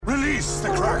Release the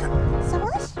Kraken! So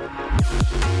what?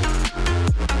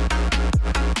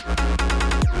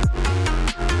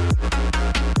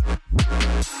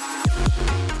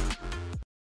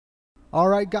 All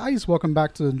right, guys, welcome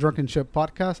back to the Drunken Ship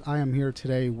Podcast. I am here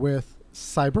today with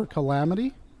Cyber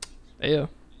Calamity. Heyo.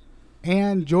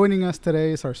 And joining us today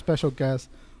is our special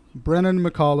guest, Brennan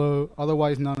McCullough,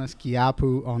 otherwise known as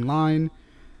Kiapu online.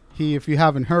 If you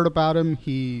haven't heard about him,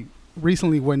 he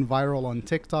recently went viral on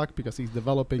TikTok because he's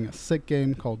developing a sick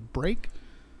game called Break,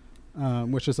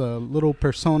 which is a little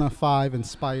Persona 5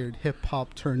 inspired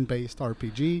hip-hop turn-based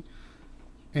RPG.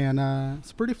 And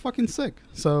it's pretty fucking sick.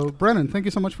 So, Brennan, thank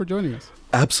you so much for joining us.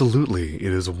 Absolutely.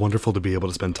 It is wonderful to be able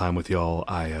to spend time with y'all.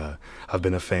 I have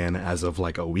been a fan as of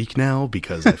like a week now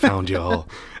because I found y'all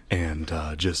and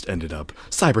just ended up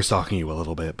cyber stalking you a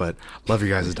little bit. But love your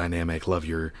guys' dynamic. Love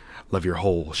your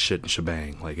whole shit and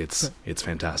shebang. Like it's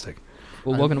fantastic.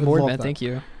 Well, I welcome would aboard, love man. that. Thank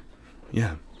you.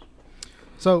 Yeah.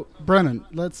 So, Brennan,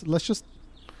 let's just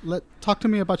talk to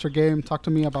me about your game. Talk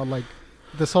to me about like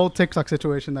this whole TikTok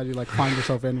situation that you like find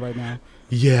yourself in right now.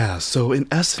 Yeah, so in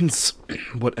essence,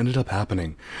 what ended up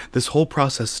happening, this whole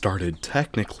process started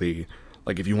technically,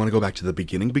 like if you want to go back to the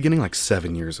beginning, like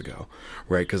 7 years ago,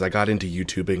 right? Because I got into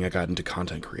YouTubing, I got into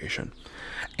content creation.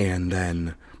 And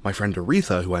then my friend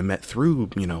Aretha, who I met through,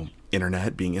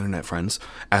 internet, being internet friends,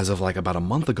 as of like about a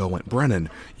month ago went, Brennan,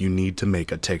 you need to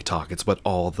make a TikTok. It's what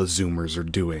all the Zoomers are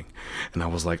doing. And I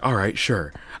was like, all right,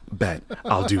 sure, bet,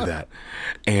 I'll do that.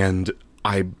 And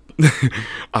I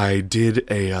did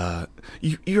a,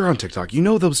 you're on TikTok, you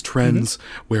know those trends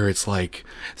where it's like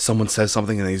someone says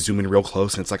something and they zoom in real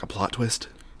close and it's like a plot twist?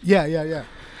 Yeah.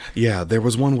 Yeah, there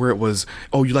was one where it was,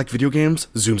 oh, you like video games?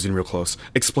 Zooms in real close.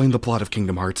 Explain the plot of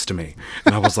Kingdom Hearts to me.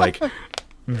 And I was like,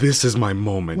 this is my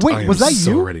moment. Wait, I am was that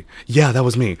so you? ready. Yeah, that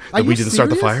was me. Are That we you didn't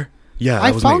start the serious? fire? Yeah, that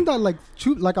I was found me.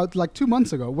 that like 2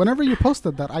 months ago. Whenever you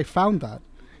posted that, I found that.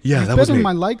 Yeah, You've that was been me. in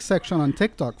my like section on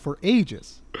TikTok for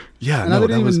ages. Yeah, And no, I didn't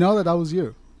that even was, know that was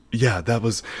you. yeah, that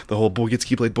was the whole boy gets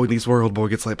Keyblade, boy leaves world, boy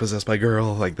gets light possessed by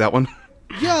girl, like that one.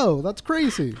 Yo, that's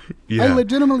crazy. Yeah. I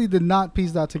legitimately did not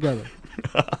piece that together.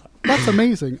 That's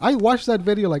amazing. I watched that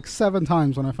video like 7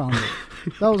 times when I found it.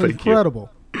 That was Thank you.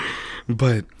 incredible.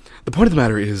 But the point of the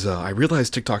matter is I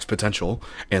realized TikTok's potential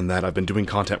and that I've been doing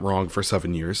content wrong for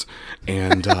 7 years.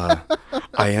 And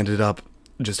I ended up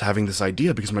just having this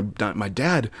idea because my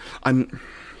dad, I'm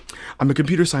a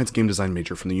computer science game design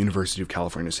major from the University of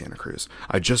California, Santa Cruz.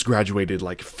 I just graduated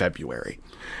like February.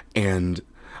 And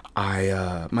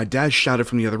my dad shouted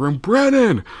from the other room,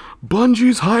 Brennan,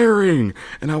 Bungie's hiring.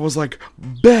 And I was like,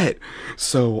 bet.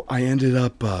 So I ended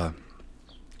up, I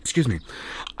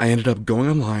ended up going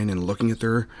online and looking at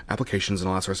their applications and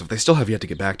all that sort of stuff. They still have yet to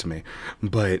get back to me,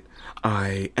 but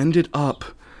I ended up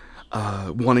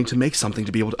wanting to make something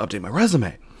to be able to update my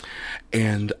resume.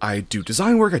 And I do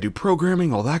design work, I do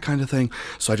programming, all that kind of thing.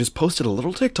 So I just posted a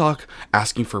little TikTok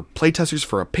asking for playtesters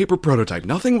for a paper prototype.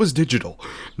 Nothing was digital.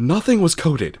 Nothing was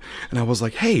coded. And I was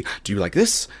like, hey, do you like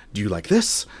this? Do you like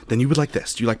this? Then you would like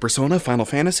this. Do you like Persona, Final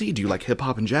Fantasy? Do you like hip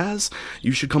hop and jazz?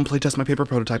 You should come playtest my paper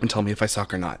prototype and tell me if I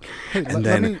suck or not. Hey, And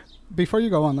then before you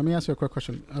go on, let me ask you a quick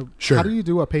question. Sure. How do you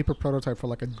do a paper prototype for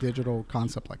like a digital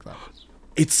concept like that?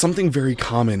 it's something very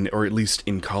common, or at least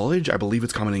in college, I believe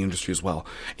it's common in the industry as well.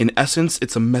 In essence,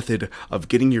 it's a method of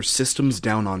getting your systems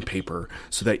down on paper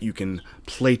so that you can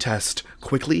play test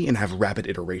quickly and have rapid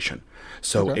iteration.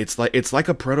 So Okay. it's like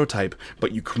a prototype,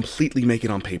 but you completely make it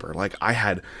on paper. Like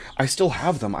I still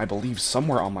have them, I believe,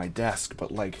 somewhere on my desk,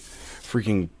 but like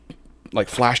freaking like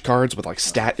flashcards with like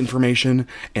stat information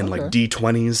and like Okay.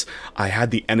 D20s. I had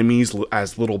the enemies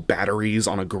as little batteries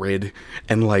on a grid,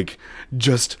 and like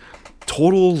just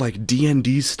total like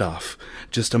D&D stuff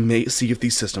just to see if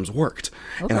these systems worked.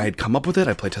 And I had come up with it.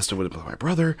 I play tested with it with my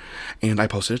brother, and I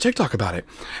posted a TikTok about it.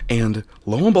 And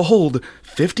lo and behold,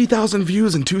 50,000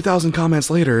 views and 2,000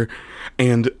 comments later,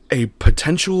 and a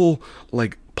potential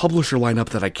like publisher lineup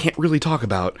that I can't really talk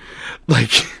about.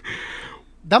 Like,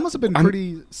 That must have been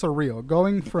pretty surreal,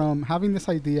 going from having this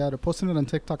idea to posting it on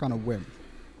TikTok on a whim.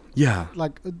 yeah.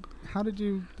 Like, how did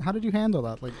you handle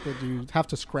that? Like, did you have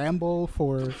to scramble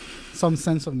for some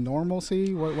sense of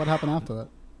normalcy? What happened after that?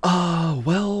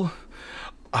 Well,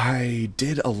 I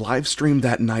did a live stream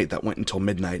that night that went until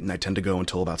midnight, and I tend to go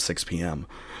until about 6 p.m.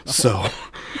 So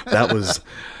that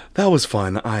was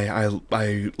fun. I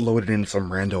loaded in some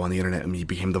rando on the internet, and he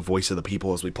became the voice of the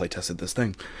people as we play tested this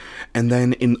thing. And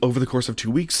then over the course of 2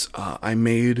 weeks, I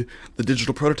made the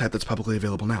digital prototype that's publicly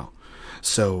available now.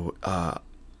 So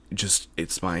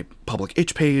it's my public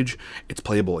itch page, it's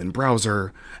playable in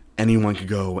browser, anyone could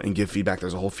go and give feedback.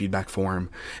 There's a whole feedback form.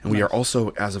 And we are also,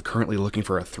 as of currently, looking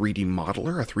for a 3D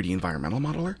modeler, a 3D environmental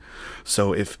modeler.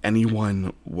 So if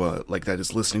anyone like that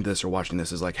is listening to this or watching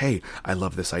this is like, hey, I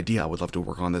love this idea, I would love to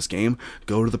work on this game,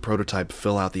 go to the prototype,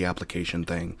 fill out the application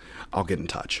thing. I'll get in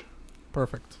touch.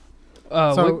 Perfect.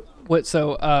 So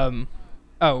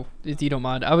if you don't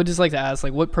mind, I would just like to ask,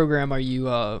 like, what program are you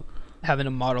having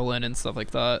a model in and stuff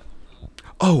like that?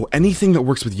 Oh, anything that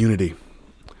works with Unity.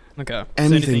 Okay.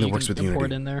 Anything that works with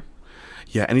import Unity. in there.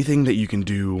 Yeah, anything that you can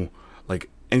do, like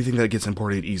anything that gets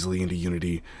imported easily into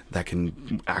Unity that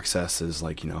can access is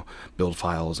like, build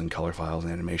files and color files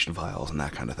and animation files and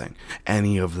that kind of thing.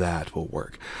 Any of that will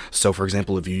work. So for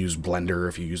example, if you use Blender,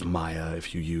 if you use Maya,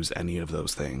 if you use any of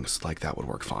those things, like that would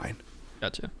work fine.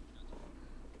 Gotcha.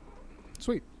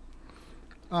 Sweet.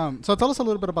 So tell us a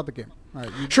little bit about the game. All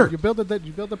right, Sure. You build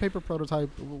the paper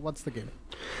prototype. What's the game?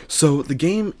 So the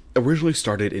game originally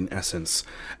started in essence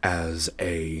as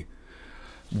a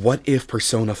what if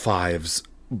Persona 5's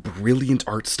brilliant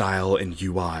art style and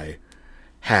UI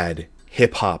had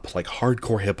hip hop, like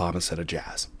hardcore hip hop instead of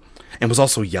jazz. And was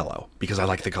also yellow because I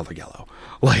like the color yellow.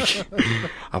 Like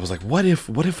I was like, what if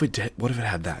it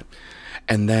had that?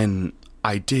 And then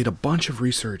I did a bunch of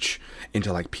research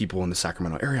into like people in the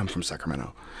Sacramento area. I'm from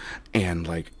Sacramento, and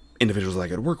like individuals that I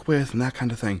could work with and that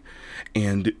kind of thing.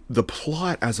 And the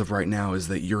plot as of right now is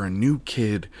that you're a new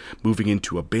kid moving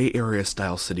into a Bay Area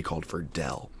style city called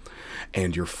Verdell,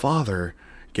 and your father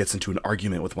gets into an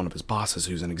argument with one of his bosses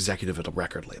who's an executive at a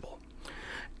record label.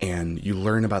 And you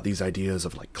learn about these ideas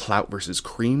of like clout versus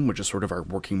cream, which is sort of our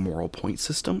working moral point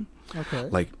system. Okay.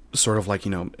 Like, sort of like,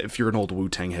 if you're an old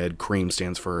Wu-Tang head, cream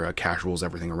stands for casuals,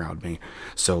 everything around me.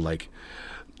 So like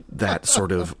that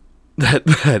sort of,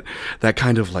 that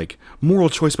kind of like moral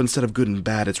choice, but instead of good and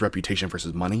bad, it's reputation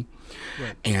versus money.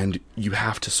 Right. And you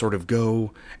have to sort of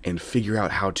go and figure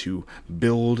out how to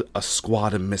build a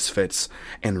squad of misfits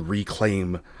and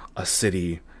reclaim a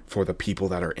city for the people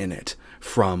that are in it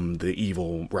from the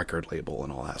evil record label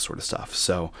and all that sort of stuff.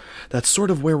 So that's sort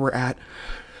of where we're at.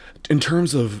 In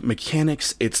terms of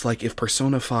mechanics, it's like if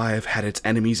Persona 5 had its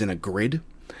enemies in a grid,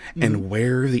 and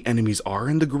where the enemies are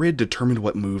in the grid determined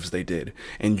what moves they did,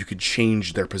 and you could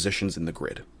change their positions in the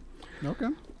grid. Okay.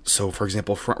 So, for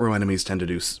example, front row enemies tend to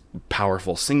do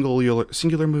powerful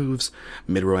singular moves,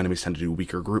 mid row enemies tend to do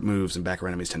weaker group moves, and back row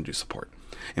enemies tend to do support.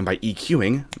 And by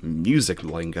EQing, music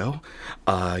lingo,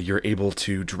 you're able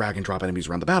to drag and drop enemies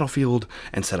around the battlefield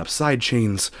and set up side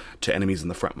chains to enemies in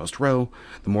the frontmost row.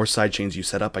 The more side chains you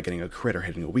set up by getting a crit or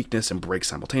hitting a weakness and break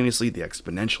simultaneously, the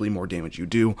exponentially more damage you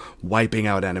do, wiping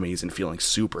out enemies and feeling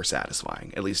super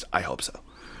satisfying. At least I hope so.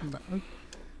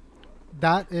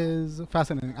 That is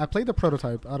fascinating. I played the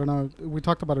prototype. I don't know. We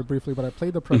talked about it briefly, but I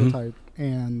played the prototype,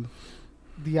 and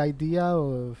the idea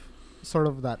of sort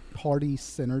of that party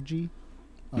synergy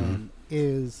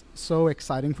is so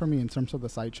exciting for me in terms of the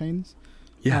side chains.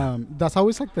 Yeah. That's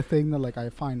always like the thing that like I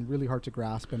find really hard to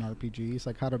grasp in RPGs,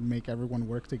 like how to make everyone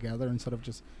work together instead of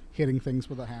just hitting things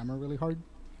with a hammer really hard.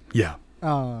 Yeah.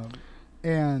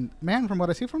 And man, from what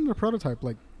I see from the prototype,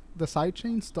 like the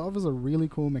sidechain stuff is a really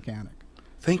cool mechanic.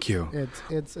 Thank you.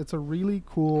 It's a really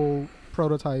cool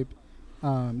prototype.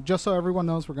 Just so everyone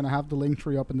knows, we're gonna have the link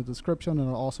tree up in the description, and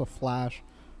it'll also flash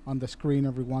on the screen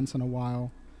every once in a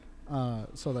while,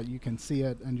 so that you can see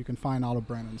it and you can find all of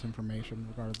Brandon's information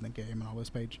regarding the game and all this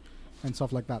page and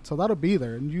stuff like that. So that'll be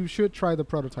there, and you should try the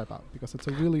prototype out because it's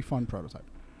a really fun prototype.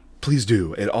 Please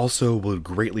do. It also would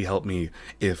greatly help me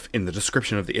if in the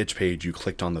description of the itch page you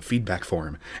clicked on the feedback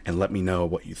form and let me know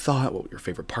what you thought, what your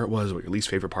favorite part was, what your least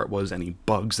favorite part was, any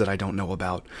bugs that I don't know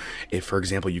about. If, for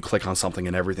example, you click on something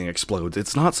and everything explodes,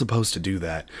 it's not supposed to do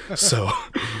that. So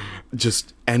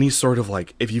just any sort of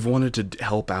like, if you've wanted to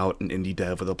help out an indie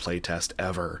dev with a playtest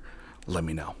ever, let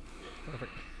me know.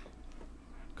 Perfect.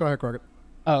 Go ahead, Crockett.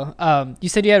 Oh, you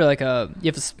said you had you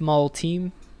have a small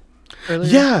team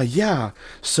earlier? Yeah.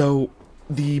 So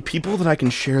the people that I can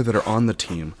share that are on the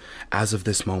team as of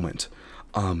this moment,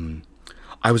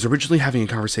 I was originally having a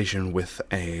conversation with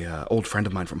a old friend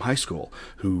of mine from high school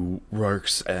who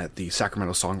works at the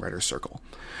Sacramento Songwriters Circle.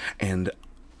 And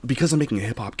because I'm making a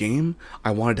hip-hop game,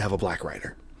 I wanted to have a black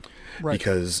writer. Right.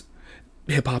 Because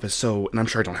hip-hop is so, and I'm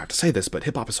sure I don't have to say this, but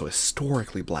hip-hop is so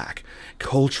historically black,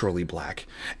 culturally black,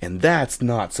 and that's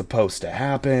not supposed to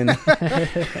happen.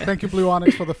 Thank you, Blue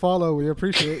Onyx, for the follow. We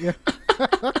appreciate you.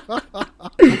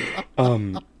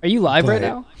 Are you live right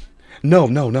now? No,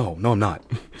 I'm not.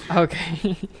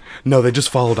 Okay. No, they just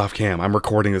followed off cam. I'm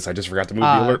recording this. I just forgot to move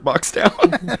the alert box down.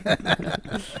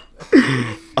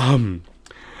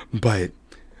 But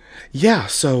yeah,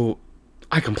 so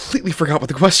I completely forgot what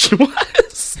the question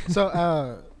was.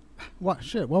 So, What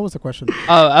shit? What was the question?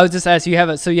 I was just asking. You have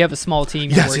a small team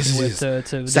you're Yes, working yes, with yes.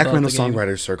 to Sacramento develop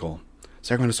the game.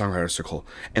 Sacramento Songwriters Circle,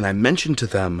 and I mentioned to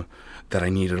them that I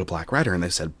needed a black writer, and they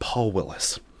said Paul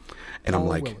Willis, and I'm Paul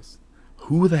like, Willis.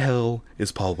 who the hell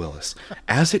is Paul Willis?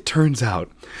 As it turns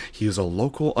out, he is a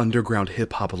local underground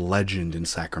hip hop legend in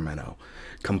Sacramento.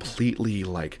 Completely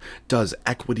like does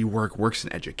equity work, works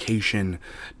in education,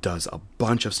 does a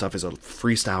bunch of stuff, is a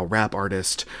freestyle rap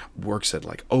artist, works at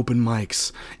like open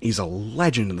mics. He's a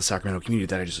legend in the Sacramento community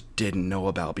that I just didn't know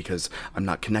about because I'm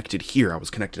not connected here. I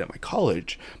was connected at my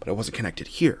college, but I wasn't connected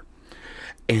here.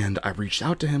 And I reached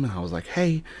out to him and I was like,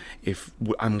 hey, if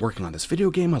I'm working on this video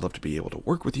game, I'd love to be able to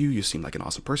work with you. You seem like an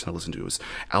awesome person. I listened to his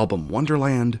album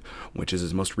Wonderland, which is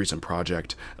his most recent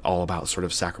project, all about sort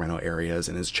of Sacramento areas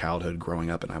and his childhood growing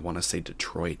up, and I want to say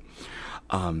Detroit.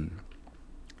 And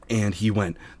he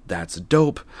went, that's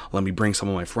dope. Let me bring some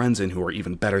of my friends in who are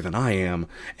even better than I am,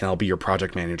 and I'll be your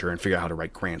project manager and figure out how to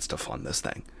write grants to fund this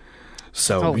thing.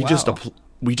 So Oh, wow.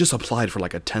 we just applied for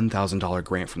like a $10,000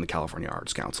 grant from the California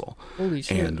Arts Council. Holy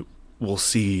shit. And we'll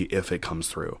see if it comes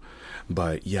through.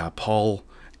 But yeah, Paul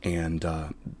and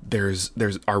there's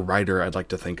our writer I'd like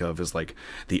to think of as like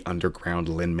the underground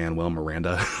Lin-Manuel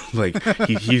Miranda. Like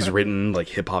he's written like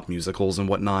hip hop musicals and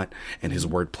whatnot, and his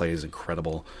wordplay is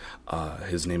incredible.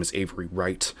 His name is Avery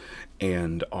Wright,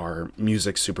 and our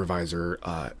music supervisor,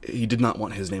 he did not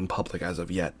want his name public as of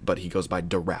yet, but he goes by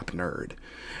Da Rap Nerd.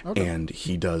 Okay. And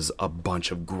he does a bunch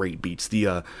of great beats.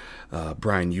 The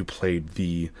Brian, you played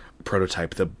the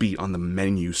prototype, the beat on the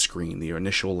menu screen, the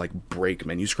initial like break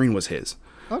menu screen was his.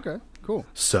 Okay, cool.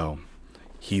 So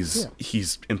he's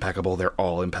impeccable. They're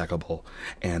all impeccable,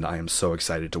 and I am so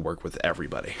excited to work with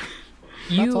everybody.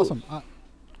 That's awesome.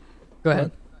 Go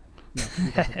ahead. No,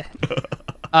 you go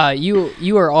ahead.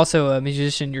 You are also a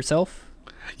musician yourself.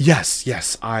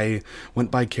 Yes. I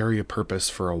went by Carry a Purpose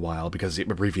for a while because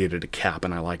it abbreviated to CAP,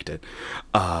 and I liked it.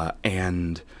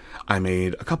 And I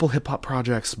made a couple hip-hop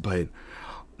projects, but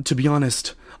to be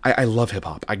honest, I love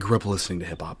hip-hop. I grew up listening to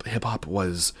hip-hop. Hip-hop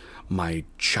was my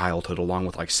childhood, along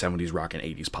with like 70s rock and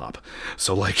 80s pop.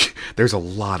 So like there's a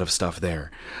lot of stuff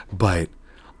there. But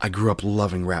I grew up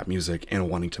loving rap music and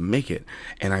wanting to make it.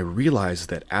 And I realized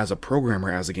that as a programmer,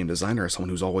 as a game designer, as someone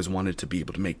who's always wanted to be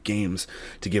able to make games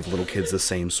to give little kids the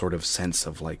same sort of sense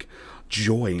of like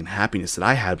joy and happiness that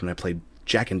I had when I played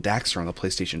Jak and Daxter on the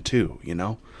PlayStation 2, you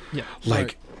know? Yeah.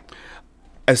 Like,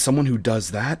 as someone who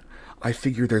does that, I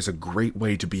figure there's a great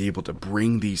way to be able to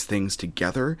bring these things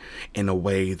together in a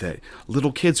way that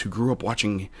little kids who grew up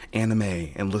watching anime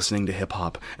and listening to hip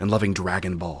hop and loving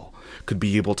Dragon Ball could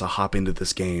be able to hop into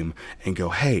this game and go,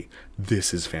 hey,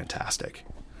 this is fantastic.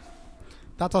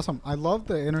 That's awesome. I love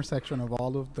the intersection of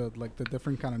all of the like the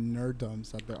different kind of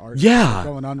nerddoms that there are Yeah.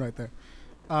 going on right there.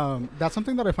 That's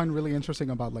something that I find really interesting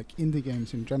about like indie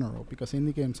games in general, because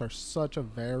indie games are such a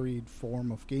varied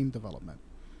form of game development.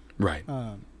 Right.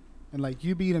 And like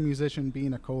you being a musician,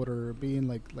 being a coder, being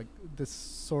like this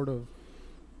sort of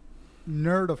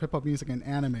nerd of hip hop music and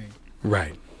anime,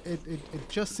 Right. it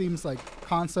just seems like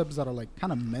concepts that are like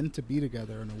kind of meant to be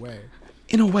together in a way.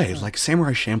 In a way, like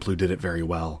Samurai Champloo did it very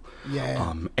well.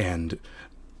 Yeah. And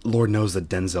Lord knows that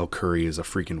Denzel Curry is a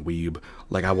freaking weeb.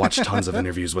 Like I watched tons of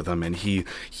interviews with him, and he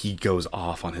goes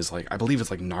off on his like, I believe it's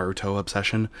like Naruto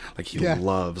obsession. Like he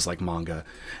loves like manga,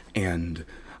 and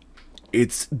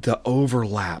it's the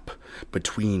overlap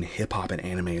between hip hop and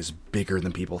anime is bigger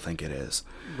than people think it is.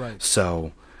 Right.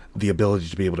 So the ability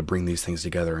to be able to bring these things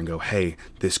together and go, hey,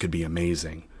 this could be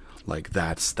amazing. Like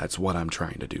that's what I'm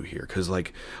trying to do here. Cause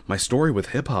like my story with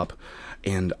hip hop,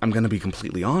 and I'm going to be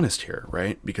completely honest here,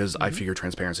 right? Because I figure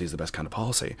transparency is the best kind of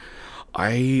policy.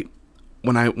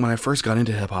 When I first got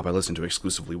into hip hop, I listened to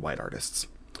exclusively white artists.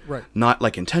 Right. Not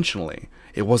like intentionally.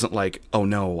 It wasn't like, oh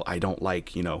no, I don't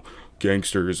like,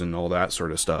 gangsters and all that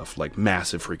sort of stuff, like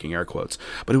massive freaking air quotes.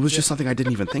 But it was just something I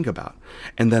didn't even think about.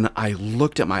 And then I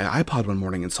looked at my iPod one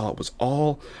morning and saw it was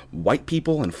all white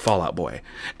people and Fall Out Boy.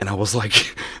 And I was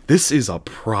like, this is a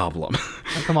problem.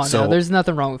 Oh, come on So- now. There's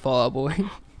nothing wrong with Fall Out Boy.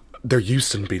 There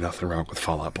used to be nothing wrong with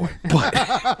Fall Out Boy, but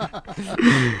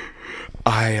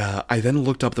I then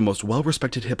looked up the most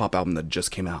well-respected hip-hop album that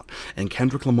just came out, and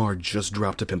Kendrick Lamar just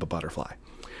dropped To Pimp a Butterfly.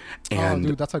 And oh,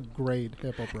 dude, that's a great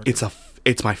hip hop record.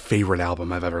 it's my favorite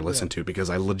album I've ever listened to, because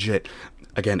I legit,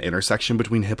 again, intersection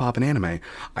between hip hop and anime.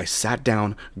 I sat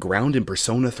down, ground in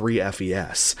Persona 3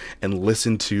 FES, and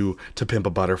listened to Pimp a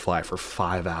Butterfly for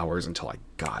 5 hours until I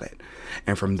got it.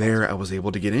 And from there, I was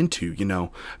able to get into,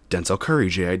 Denzel Curry,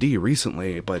 JID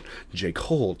recently, but J.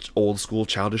 Cole, old school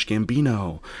Childish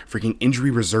Gambino, freaking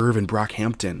Injury Reserve and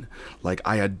Brockhampton. Like,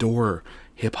 I adore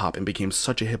hip hop and became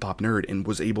such a hip hop nerd and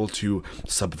was able to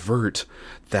subvert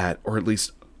that, or at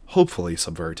least hopefully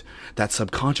subvert that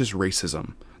subconscious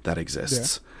racism that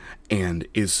exists and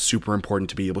is super important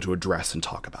to be able to address and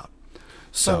talk about.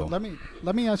 So let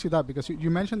me ask you that, because you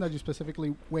mentioned that you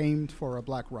specifically aimed for a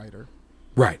black writer,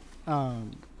 right.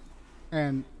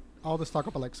 And all this talk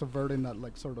about like subverting that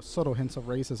like sort of subtle hints of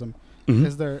racism. Mhm.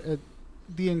 Is there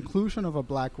the inclusion of a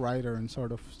black writer and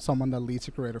sort of someone that leads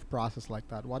a creative process like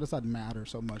that? Why does that matter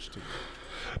so much to you?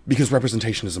 Because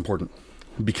representation is important.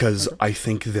 Because I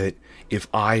think that if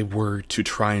I were to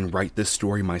try and write this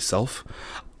story myself,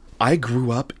 I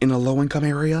grew up in a low-income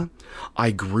area.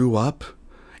 I grew up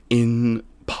in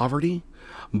poverty,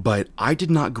 but I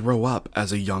did not grow up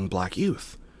as a young black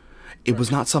youth. It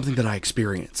was not something that I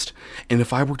experienced. And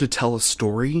if I were to tell a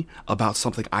story about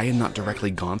something I had not directly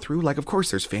gone through, like, of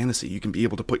course, there's fantasy. You can be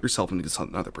able to put yourself into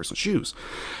another person's shoes.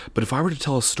 But if I were to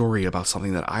tell a story about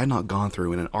something that I had not gone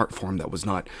through in an art form that was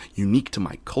not unique to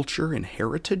my culture and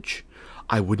heritage,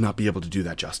 I would not be able to do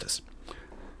that justice.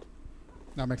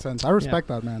 That makes sense. I respect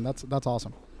that, man. That's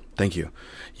awesome. Thank you.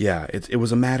 Yeah, it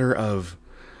was a matter of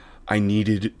I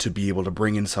needed to be able to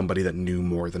bring in somebody that knew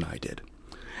more than I did.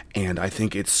 And I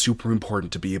think it's super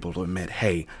important to be able to admit,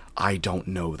 hey, I don't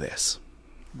know this.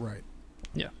 Right.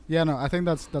 Yeah. Yeah, no, I think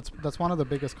that's one of the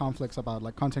biggest conflicts about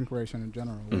like content creation in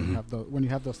general. When you have when you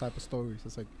have those type of stories,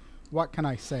 it's like, what can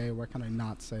I say? What can I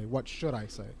not say? What should I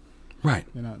say? Right.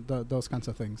 You know, those kinds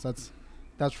of things. It's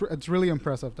really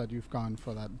impressive that you've gone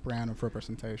for that brand of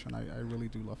representation. I really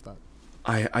do love that.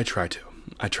 I try to.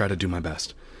 I try to do my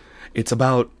best. It's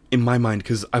about, in my mind,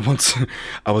 because I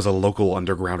was a local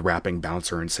underground rapping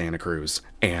bouncer in Santa Cruz,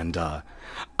 and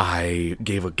I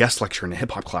gave a guest lecture in a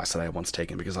hip-hop class that I had once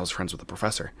taken because I was friends with the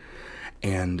professor.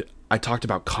 And I talked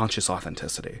about conscious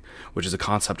authenticity, which is a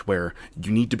concept where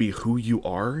you need to be who you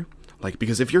are. Like,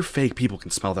 because if you're fake, people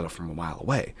can smell that from a mile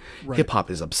away. Right. Hip-hop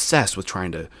is obsessed with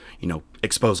trying to,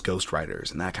 expose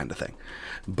ghostwriters and that kind of thing.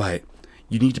 But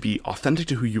you need to be authentic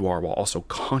to who you are while also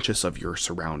conscious of your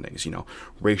surroundings,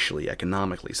 racially,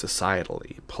 economically,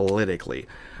 societally, politically,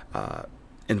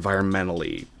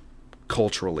 environmentally,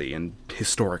 culturally, and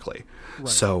historically. Right.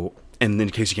 So, and in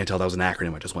case you can't tell, that was an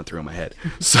acronym I just went through in my head.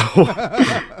 So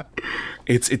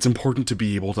it's important to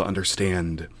be able to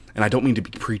understand, and I don't mean to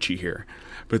be preachy here,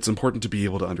 but it's important to be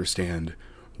able to understand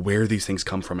where these things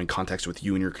come from in context with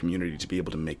you and your community to be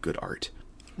able to make good art.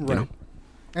 Right.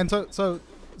 And so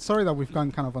sorry that we've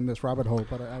gone kind of on this rabbit hole,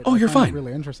 but you're fine. It's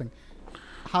really interesting.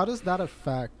 How does that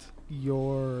affect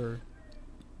your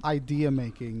idea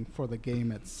making for the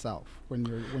game itself when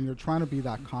you're trying to be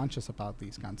that conscious about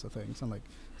these kinds of things and like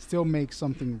still make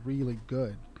something really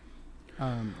good?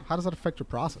 How does that affect your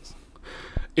process?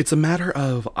 It's a matter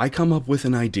of I come up with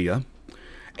an idea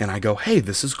and I go, hey,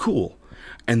 this is cool.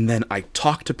 And then I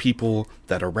talk to people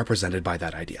that are represented by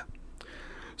that idea.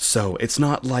 So it's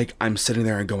not like I'm sitting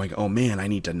there and going, oh man, I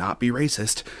need to not be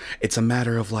racist. It's a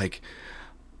matter of like,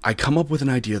 I come up with an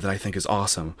idea that I think is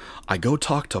awesome. I go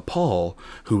talk to Paul,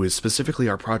 who is specifically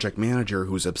our project manager,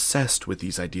 who's obsessed with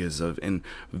these ideas and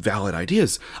valid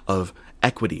ideas of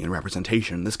equity and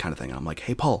representation, this kind of thing. And I'm like,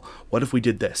 hey, Paul, what if we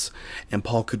did this? And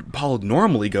Paul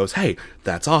normally goes, hey,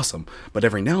 that's awesome. But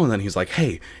every now and then he's like,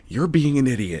 hey, you're being an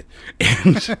idiot.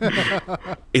 And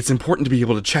it's important to be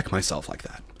able to check myself like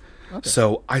that. Okay.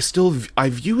 So I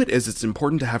view it as it's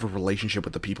important to have a relationship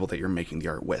with the people that you're making the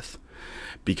art with,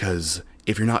 because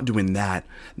if you're not doing that,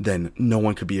 then no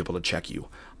one could be able to check you.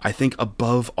 I think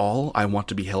above all, I want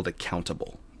to be held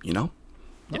accountable,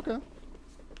 Okay.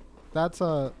 That's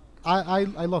I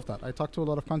love that. I talk to a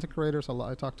lot of content creators.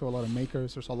 I talk to a lot of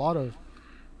makers. There's a lot of,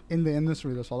 in the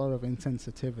industry, there's a lot of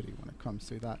insensitivity when it comes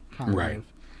to that kind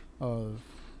of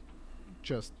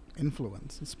just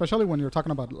influence, especially when you're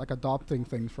talking about like adopting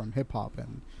things from hip hop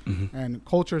and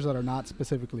cultures that are not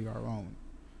specifically our own.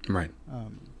 Right.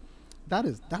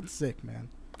 That's sick, man.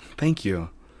 Thank you.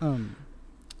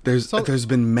 There's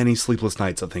been many sleepless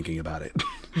nights of thinking about it.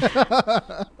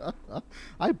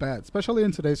 I bet, especially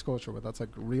in today's culture, where that's like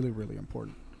really, really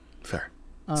important. Fair.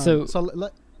 So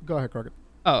go ahead, Crockett.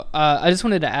 I just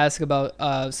wanted to ask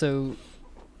about so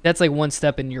that's like one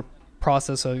step in your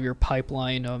process of your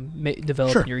pipeline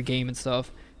developing your game and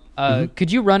stuff.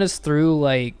 Could you run us through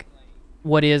like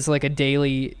what is like a day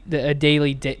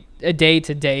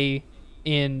to day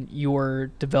in your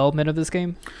development of this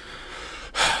game?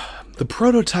 The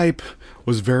prototype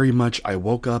was very much, I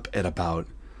woke up at about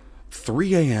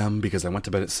 3 a.m. because I went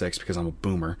to bed at 6 because I'm a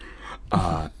boomer.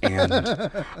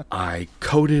 And I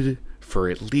coded for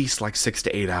at least like 6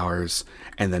 to 8 hours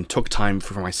and then took time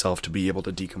for myself to be able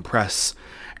to decompress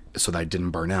so that I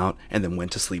didn't burn out, and then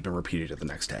went to sleep and repeated it the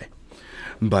next day.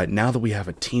 But now that we have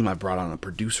a team, I've brought on a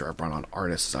producer, I've brought on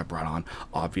artists, I've brought on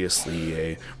obviously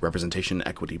a representation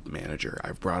equity manager,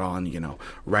 I've brought on, you know,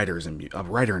 writers and a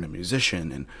writer and a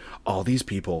musician and all these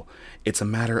people. It's a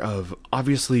matter of,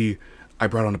 obviously, I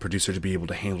brought on a producer to be able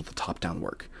to handle the top-down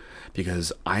work,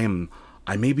 because I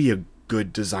may be a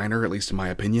good designer, at least in my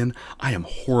opinion. I am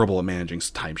horrible at managing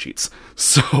timesheets.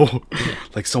 So,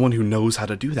 like, someone who knows how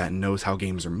to do that and knows how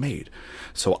games are made.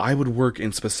 So I would work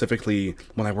in, specifically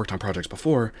when I worked on projects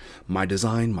before, my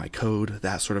design, my code,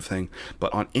 that sort of thing.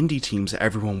 But on indie teams,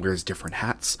 everyone wears different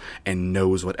hats and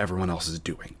knows what everyone else is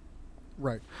doing.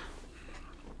 Right.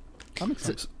 That makes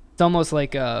sense. It's almost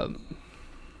like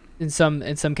in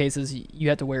some cases you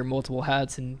have to wear multiple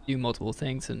hats and do multiple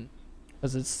things, and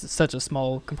because it's such a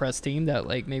small compressed team that,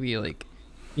 like, maybe, like,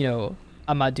 you know,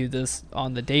 I might do this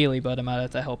on the daily, but I might have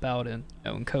to help out in,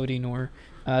 you know, in coding, or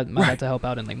I might have to help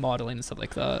out in, like, modeling and stuff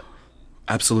like that.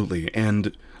 Absolutely.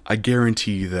 And I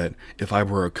guarantee that if I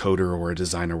were a coder or a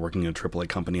designer working in a AAA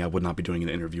company, I would not be doing an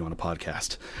interview on a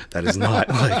podcast. That is not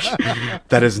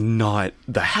that is not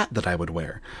the hat that I would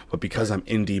wear. But because I'm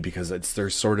indie, because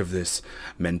there's sort of this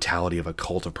mentality of a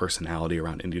cult of personality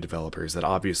around indie developers that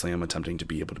obviously I'm attempting to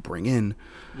be able to bring in.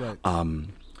 Right.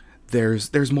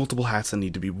 There's multiple hats that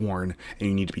need to be worn, and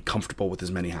you need to be comfortable with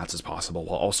as many hats as possible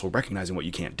while also recognizing what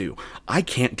you can't do. I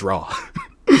can't draw.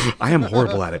 I am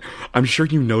horrible at it. I'm sure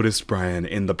you noticed, Brian,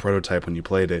 in the prototype when you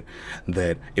played it,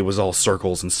 that it was all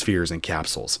circles and spheres and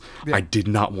capsules. Yeah. I did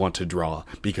not want to draw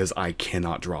because I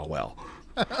cannot draw well.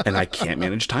 And I can't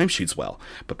manage timesheets well.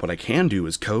 But what I can do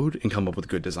is code and come up with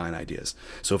good design ideas.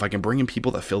 So if I can bring in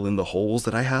people that fill in the holes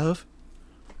that I have,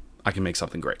 I can make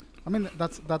something great. I mean,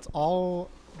 that's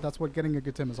what getting a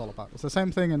good team is all about. It's the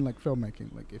same thing in, like,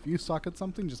 filmmaking. Like, if you suck at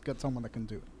something, just get someone that can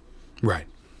do it. Right.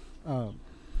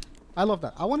 I love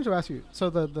that. I wanted to ask you, so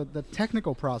the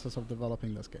technical process of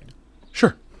developing this game.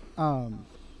 Sure.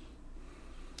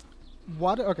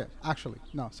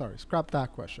 Scrap that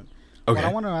question. Okay. What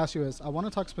I want to ask you is, I want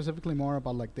to talk specifically more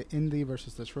about, like, the indie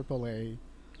versus the AAA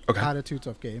attitudes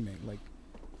of gaming. Like,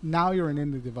 now you're an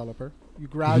indie developer. You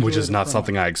graduated, which is not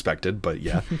something I expected, but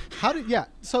yeah.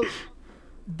 So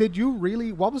did you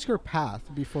really, what was your path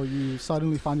before you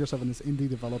suddenly found yourself in this indie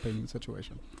developing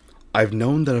situation? I've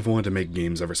known that I've wanted to make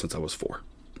games ever since I was 4.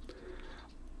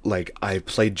 Like, I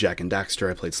played Jak and Daxter,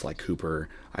 I played Sly Cooper,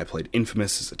 I played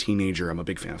Infamous as a teenager. I'm a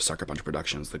big fan of Sucker Punch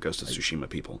Productions, the Ghost of Tsushima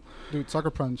people. Dude, Sucker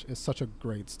Punch is such a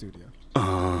great studio.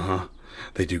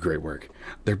 They do great work.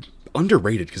 They're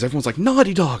underrated because everyone's like,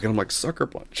 Naughty Dog, and I'm like, Sucker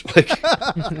Punch. Like,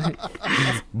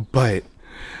 but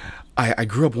I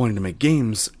grew up wanting to make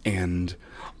games, and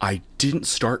I didn't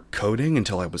start coding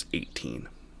until I was 18.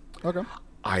 Okay.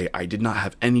 I did not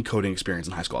have any coding experience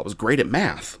in high school. I was great at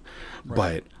math,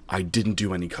 but I didn't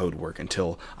do any code work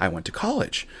until I went to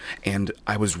college. And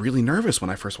I was really nervous when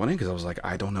I first went in because I was like,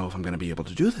 I don't know if I'm going to be able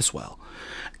to do this well.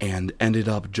 And ended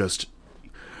up just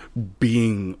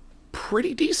being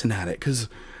pretty decent at it. Because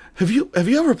have you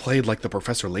ever played, like, the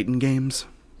Professor Layton games?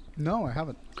 No, I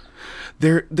haven't.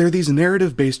 They're these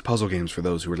narrative-based puzzle games, for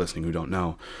those who are listening who don't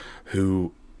know,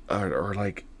 who are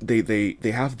like, they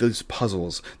have these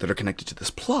puzzles that are connected to this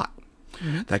plot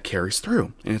that carries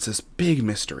through, and it's this big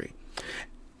mystery.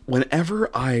 Whenever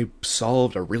I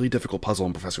solved a really difficult puzzle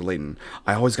in Professor Layton,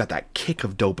 I always got that kick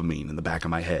of dopamine in the back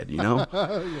of my head, you know?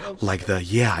 Yes. Like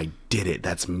I did it,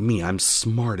 that's me, I'm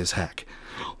smart as heck.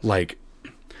 Like,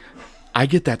 I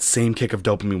get that same kick of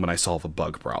dopamine when I solve a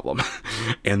bug problem.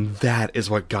 And that is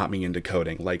what got me into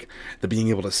coding. Like, the being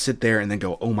able to sit there and then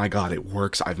go, oh my god, it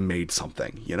works, I've made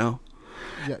something, you know?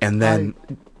 Yeah, and then,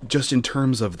 just in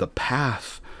terms of the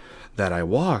path that I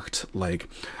walked, like,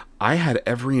 I had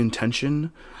every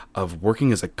intention of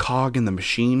working as a cog in the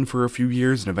machine for a few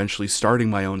years and eventually starting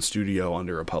my own studio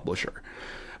under a publisher.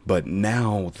 But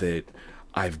now that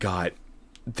I've got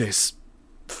this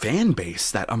fan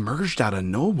base that emerged out of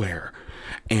nowhere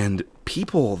and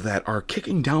people that are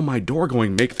kicking down my door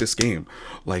going, make this game,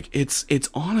 like, it's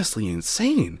honestly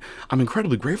insane. I'm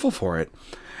incredibly grateful for it,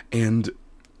 and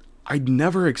I'd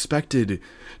never expected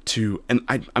to, and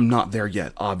I'm not there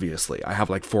yet, obviously. I have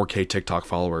like 4K TikTok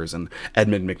followers, and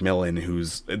Edmund McMillan,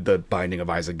 who's the Binding of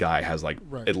Isaac guy, has like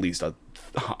at least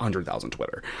 100,000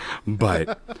 Twitter.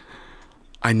 But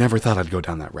I never thought I'd go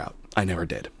down that route. I never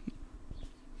did.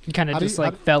 You kind of just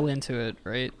fell into it,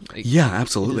 right? Like, yeah,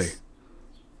 absolutely.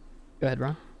 Go ahead,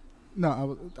 Ron.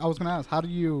 No, I was going to ask, how do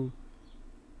you...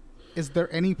 Is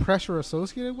there any pressure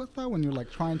associated with that when you're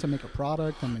like trying to make a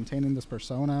product and maintaining this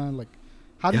persona? Like,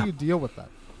 how do you deal with that?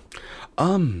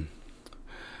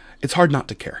 It's hard not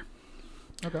to care.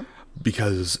 Okay.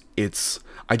 Because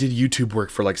I did YouTube work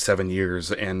for like 7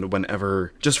 years, and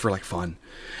just for like fun,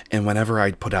 and whenever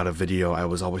I put out a video, I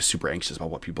was always super anxious about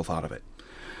what people thought of it.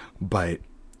 But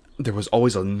there was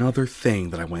always another thing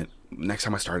that next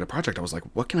time I started a project, I was like,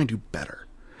 what can I do better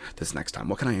this next time?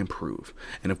 What can I improve?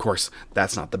 And of course,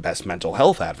 that's not the best mental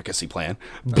health advocacy plan,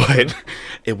 but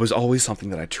it was always something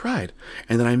that I tried.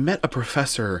 And then I met a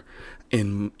professor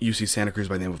in UC Santa Cruz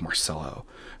by the name of Marcelo,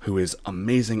 who is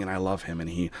amazing, and I love him. And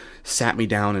he sat me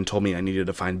down and told me I needed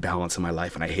to find balance in my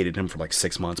life, and I hated him for like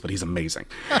 6 months, but he's amazing.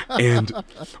 And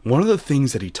one of the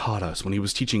things that he taught us when he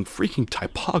was teaching freaking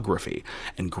typography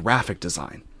and graphic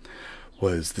design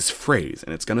was this phrase,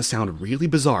 and it's going to sound really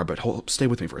bizarre, but stay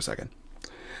with me for a second.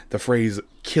 The phrase,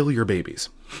 kill your babies.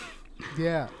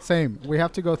 Yeah, same. We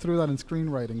have to go through that in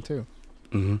screenwriting, too.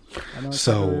 Mm-hmm. I know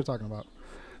exactly what you're talking about.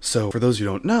 So for those who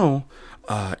don't know,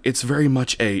 it's very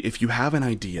much if you have an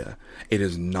idea, it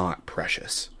is not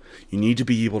precious. You need to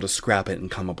be able to scrap it and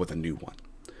come up with a new one.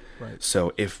 Right.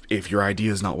 So if your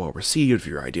idea is not well received, if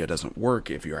your idea doesn't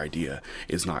work, if your idea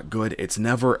is not good, it's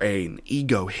never an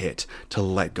ego hit to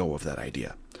let go of that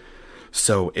idea.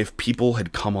 So if people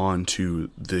had come on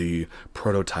to the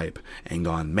prototype and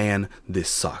gone, man, this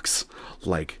sucks,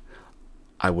 like,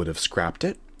 I would have scrapped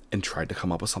it and tried to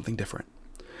come up with something different.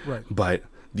 Right. But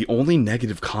the only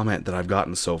negative comment that I've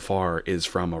gotten so far is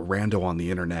from a rando on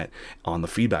the internet on the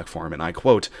feedback forum, and I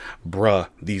quote, "Bruh,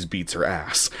 these beats are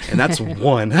ass." And that's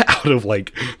one out of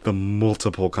like the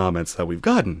multiple comments that we've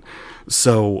gotten.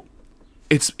 So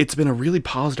it's been a really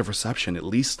positive reception, at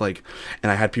least like,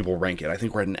 and I had people rank it. I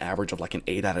think we're at an average of like an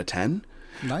 8 out of 10,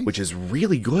 Nice. which is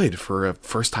really good for a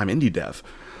first-time indie dev.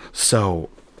 So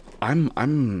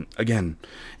I'm again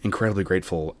incredibly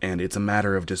grateful, and it's a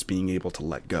matter of just being able to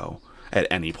let go at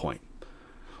any point.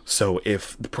 So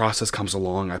if the process comes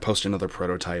along, I post another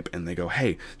prototype and they go,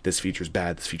 hey, this feature's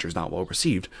bad, this feature's not well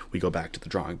received, we go back to the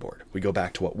drawing board. We go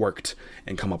back to what worked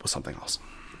and come up with something else.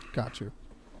 Got you.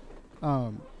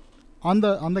 On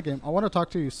the game, I want to talk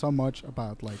to you so much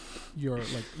about your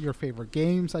favorite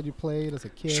games that you played as a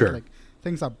kid, Sure. like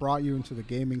things that brought you into the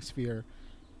gaming sphere.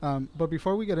 But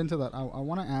before we get into that, I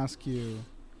want to ask you,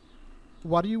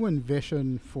 what do you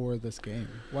envision for this game?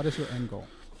 What is your end goal?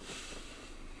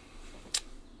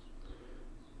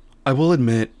 I will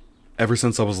admit, ever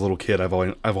since I was a little kid, I've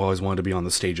always wanted to be on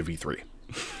the stage of E3.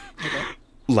 Okay.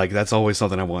 Like, that's always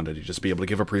something I wanted to do, just be able to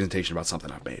give a presentation about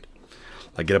something I've made.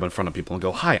 Like, get up in front of people and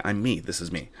go, hi, I'm me, this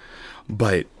is me.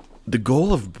 But the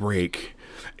goal of Break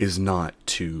is not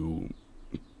to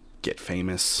get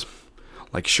famous.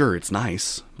 Like, sure, it's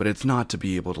nice, but it's not to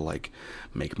be able to, like,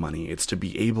 make money. It's to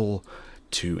be able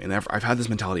to, and I've had this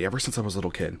mentality ever since I was a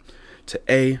little kid, to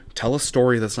A, tell a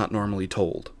story that's not normally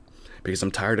told, because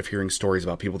I'm tired of hearing stories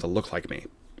about people that look like me.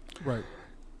 Right.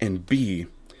 And B,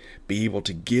 be able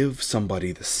to give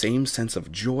somebody the same sense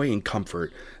of joy and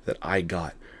comfort that I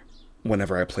got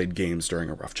whenever I played games during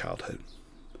a rough childhood.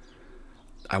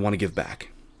 I want to give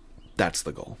back. That's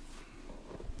the goal.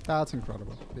 That's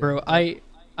incredible. Yeah. Bro,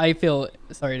 I feel,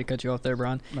 sorry to cut you off there,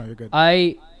 Bron. No, you're good.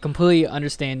 I completely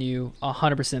understand you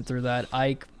 100% through that.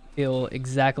 I feel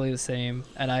exactly the same,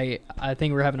 and I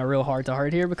think we're having a real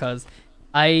heart-to-heart here, because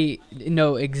I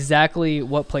know exactly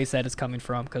what place that is coming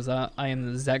from, because I am in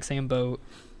the exact same boat.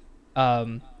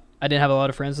 I didn't have a lot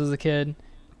of friends as a kid.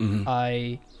 Mm-hmm.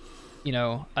 I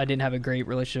didn't have a great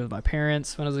relationship with my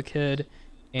parents when I was a kid,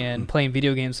 and playing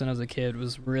video games when I was a kid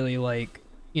was really like,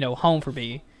 home for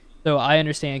me. So I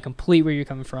understand completely where you're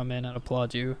coming from, and I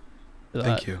applaud you for that.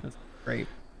 Thank you. That's great.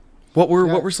 What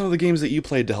were some of the games that you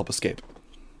played to help escape?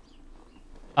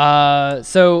 Halo.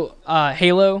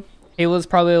 Halo's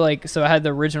probably like, so I had the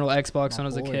original Xbox when I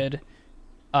was a kid.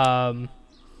 Well,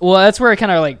 that's where I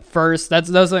kind of like first, that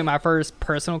was like my first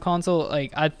personal console.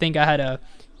 Like, I think I had a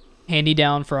handy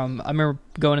down from, I remember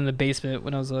going in the basement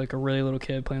when I was like a really little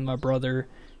kid playing with my brother.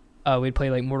 We'd play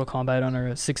like Mortal Kombat on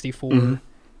our 64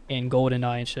 and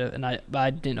GoldenEye and shit, and I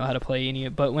didn't know how to play any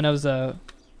of it. But when I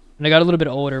got a little bit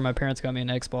older, my parents got me an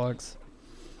Xbox,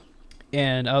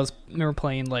 and remember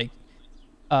playing like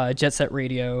Jet Set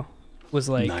Radio was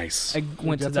like, nice. I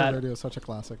went Jet to Set that. Radio is such a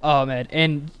classic. Oh man,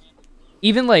 and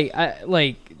even like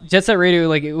Jet Set Radio,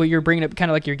 like what you're bringing up, kind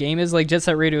of like your game is like Jet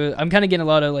Set Radio. I'm kind of getting a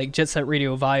lot of like Jet Set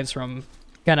Radio vibes from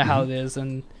kind of how it is,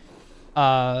 and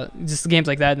just games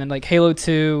like that. And then like Halo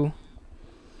 2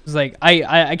 was like,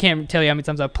 I can't tell you how many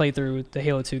times I played through the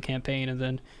Halo 2 campaign, and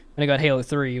then when I got Halo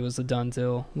 3, it was a done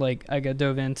deal. Like I got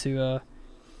dove into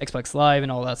Xbox Live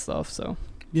and all that stuff. So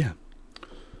Yeah.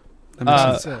 That makes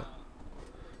sense. That's it.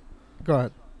 Go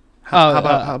ahead.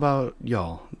 How about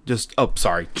y'all? Just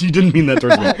sorry, you didn't mean that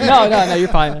towards me. no, you're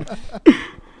fine. Man.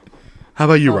 How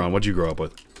about you, Ron? What'd you grow up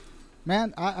with?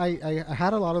 Man, I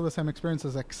had a lot of the same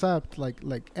experiences, except like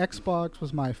Xbox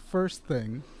was my first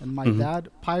thing, and my dad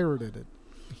pirated it.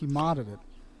 He modded it,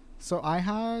 so I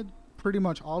had pretty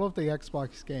much all of the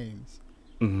Xbox games.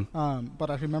 But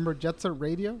I remember Jet Set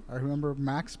Radio, I remember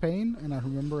Max Payne, and I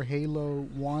remember Halo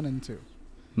 1 and 2.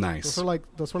 Nice.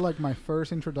 Those were like my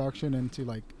first introduction into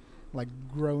like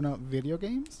grown up video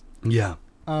games. Yeah.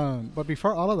 But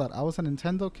before all of that, I was a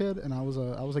Nintendo kid and I was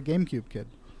a GameCube kid.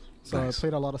 So Nice. I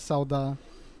played a lot of Zelda,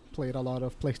 played a lot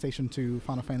of PlayStation 2,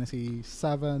 Final Fantasy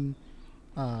 7,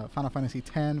 Final Fantasy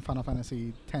 10, Final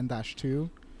Fantasy 10-2.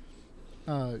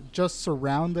 Just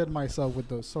surrounded myself with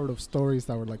those sort of stories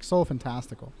that were like so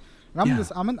fantastical. And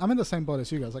I'm in the same boat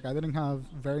as you guys. Like I didn't have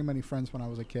very many friends when I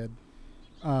was a kid,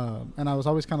 and I was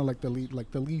always kind of like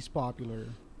the least popular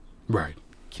Right.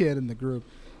 kid in the group.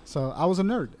 So I was a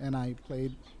nerd, and I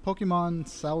played Pokemon,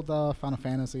 Zelda, Final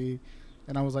Fantasy,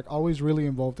 and I was like always really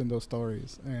involved in those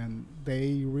stories. And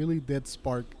they really did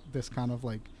spark this kind of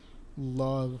like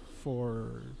love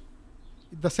for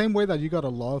the same way that you got a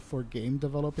love for game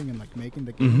developing and like making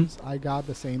the games. I got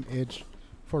the same itch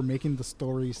for making the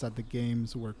stories that the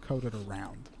games were coded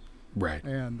around. Right.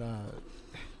 And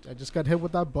I just got hit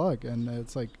with that bug, and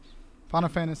it's like Final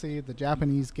Fantasy, the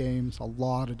Japanese games, a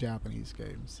lot of Japanese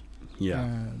games. Yeah.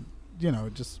 And,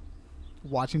 just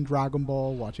watching Dragon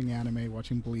Ball, watching anime,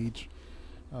 watching Bleach.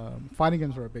 Fighting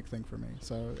games were a big thing for me.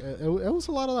 So it was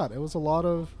a lot of that. It was a lot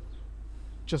of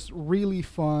just really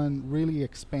fun, really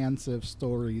expansive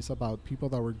stories about people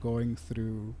that were going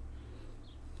through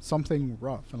something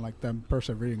rough and like them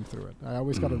persevering through it. I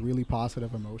always got a really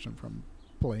positive emotion from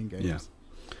playing games. Yeah.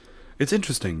 It's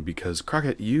interesting because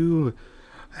Crockett, you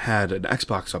had an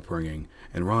Xbox upbringing,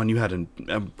 and Ron, you had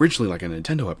originally like a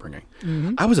Nintendo upbringing.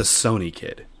 I was a Sony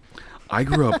kid. I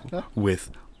grew up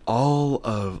with all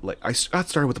of I got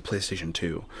started with the PlayStation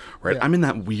 2, right? Yeah. I'm in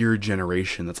that weird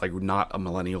generation that's like not a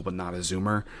millennial but not a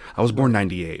Zoomer. I was born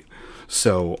 98,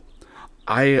 so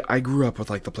I grew up with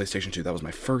like the PlayStation 2. That was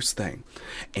my first thing,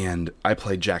 and I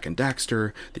played Jack and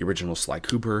Daxter, the original Sly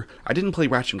Cooper. I didn't play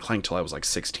Ratchet and Clank till I was like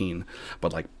 16,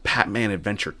 but like Pac-Man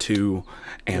Adventure 2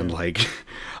 and like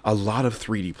a lot of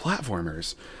 3D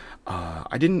platformers.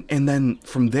 I didn't, and then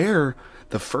from there,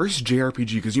 the first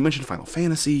JRPG, because you mentioned Final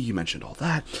Fantasy, you mentioned all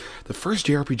that. The first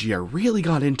JRPG I really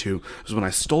got into was when I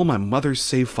stole my mother's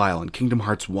save file in Kingdom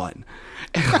Hearts 1.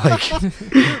 And like,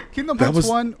 Kingdom that Hearts was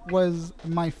 1 was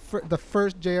the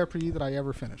first JRPG that I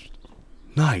ever finished.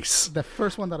 nice. The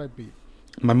first one that I beat.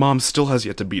 My mom still has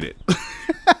yet to beat it.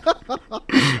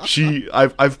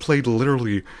 I've played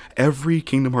literally every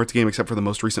Kingdom Hearts game except for the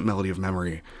most recent Melody of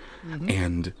Memory.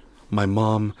 And my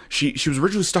mom, she was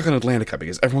originally stuck on Atlantica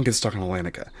because everyone gets stuck on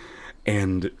Atlantica.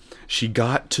 And she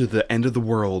got to the end of the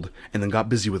world and then got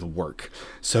busy with work.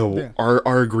 So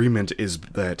our agreement is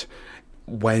that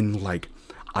when like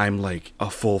I'm like a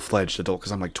full-fledged adult,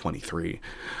 because I'm like 23,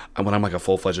 and when I'm like a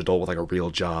full-fledged adult with like a real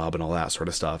job and all that sort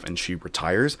of stuff, and she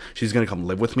retires, she's gonna come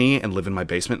live with me and live in my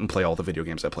basement and play all the video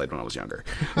games I played when I was younger.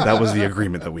 That was the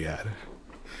agreement that we had.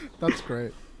 That's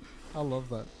great. I love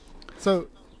that. So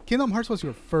Kingdom Hearts was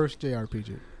your first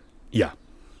JRPG. Yeah.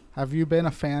 Have you been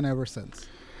a fan ever since?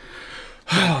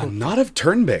 Not of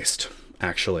turn-based,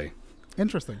 actually.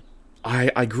 Interesting.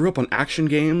 I grew up on action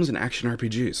games and action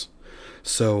RPGs.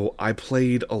 So I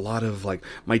played a lot of, like,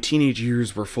 my teenage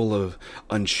years were full of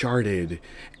Uncharted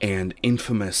and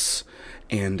Infamous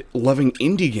and loving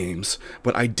indie games,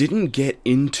 but I didn't get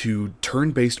into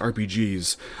turn-based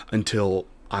RPGs until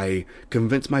I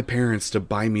convinced my parents to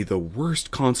buy me the worst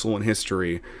console in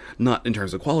history, not in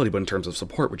terms of quality, but in terms of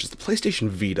support, which is the PlayStation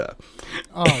Vita.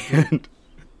 Oh, dude. And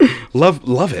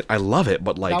love it. I love it,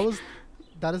 but like...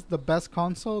 That is the best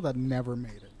console that never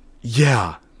made it.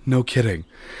 Yeah, no kidding.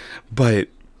 But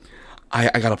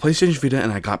I got a PlayStation Vita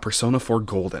and I got Persona 4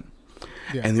 Golden.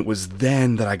 Yeah. And it was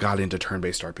then that I got into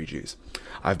turn-based RPGs.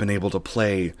 I've been able to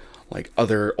play like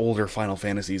other older Final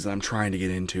Fantasies that I'm trying to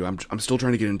get into. I'm still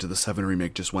trying to get into the 7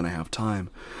 remake just when I have time.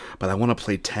 But I want to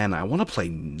play 10. I want to play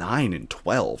 9 and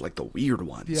 12, like the weird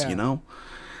ones, you know?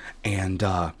 And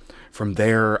from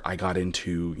there, I got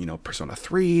into, Persona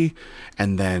 3.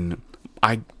 And then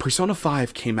Persona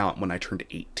 5 came out when I turned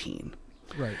 18.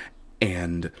 Right.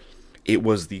 And it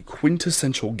was the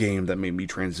quintessential game that made me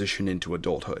transition into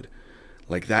adulthood.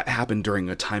 Like, that happened during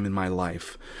a time in my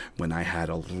life when I had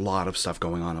a lot of stuff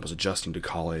going on. I was adjusting to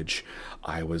college.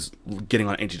 I was getting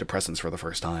on antidepressants for the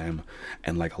first time.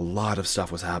 And, like, a lot of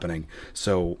stuff was happening.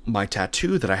 So, my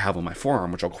tattoo that I have on my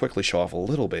forearm, which I'll quickly show off a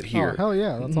little bit here. Oh, hell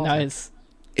yeah. That's awesome. Nice.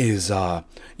 Is,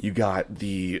 you got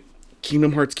the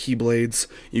Kingdom Hearts Keyblades,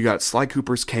 you got Sly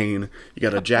Cooper's cane, you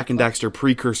got a Jack and Daxter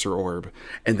precursor orb,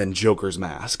 and then Joker's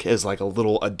mask as like a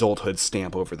little adulthood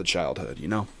stamp over the childhood, you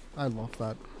know? I love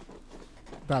that.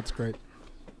 That's great.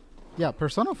 Yeah,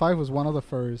 Persona 5 was one of the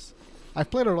first. I've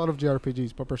played a lot of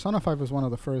JRPGs, but Persona 5 was one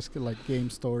of the first like game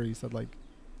stories that like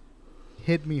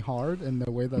hit me hard in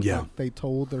the way that like, they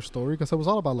told their story, because it was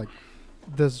all about like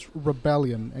this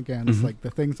rebellion against like the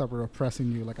things that were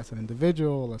oppressing you, like as an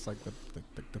individual, as like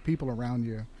the people around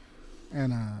you.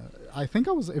 And I think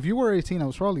if you were 18, I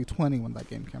was probably 20 when that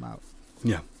game came out.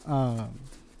 Yeah.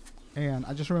 And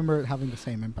I just remember it having the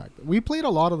same impact. We played a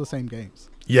lot of the same games.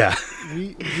 Yeah.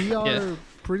 We are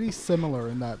pretty similar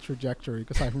in that trajectory,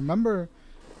 because I remember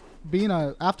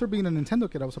after being a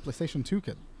Nintendo kid, I was a PlayStation 2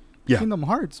 kid. Yeah. Kingdom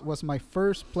Hearts was my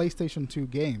first PlayStation 2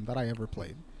 game that I ever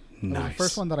played. Nice. It was the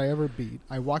first one that I ever beat.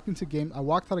 I walked out of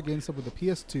GameStop with a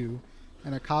PS2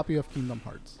 and a copy of Kingdom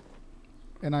Hearts.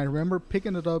 And I remember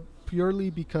picking it up purely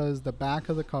because the back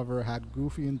of the cover had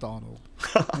Goofy and Donald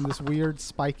and this weird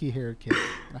spiky haired kid.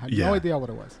 I had no idea what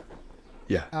it was.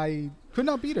 Yeah. I could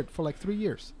not beat it for like 3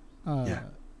 years.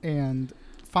 And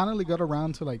finally got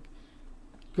around to like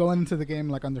going into the game,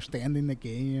 like understanding the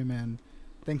game, and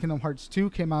then Kingdom Hearts 2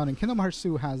 came out, and Kingdom Hearts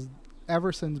 2 has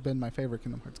ever since been my favorite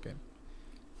Kingdom Hearts game.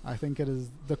 I think it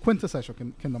is the quintessential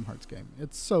Kingdom Hearts game.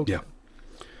 It's so good.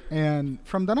 And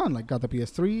from then on, like got the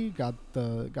PS3, got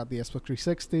the Xbox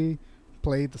 360,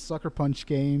 played the Sucker Punch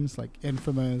games, like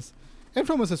Infamous.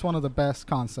 Infamous is one of the best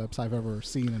concepts I've ever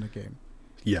seen in a game.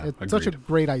 Yeah, it's agreed. such a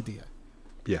great idea.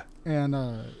 Yeah. And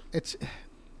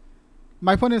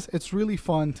my point is, it's really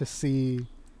fun to see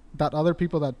that other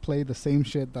people that play the same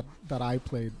shit that I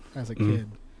played as a kid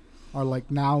are like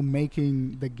now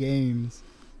making the games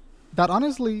that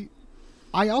honestly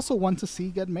I also want to see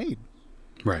get made.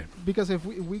 Right. Because if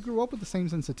we grew up with the same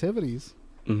sensitivities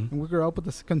and we grew up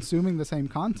with consuming the same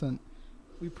content,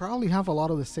 we probably have a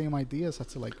lot of the same ideas as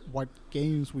to like what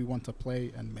games we want to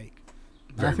play and make.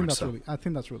 And I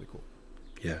think that's really cool.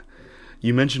 Yeah.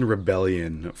 You mentioned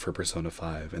rebellion for Persona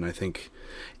 5, and I think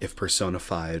if Persona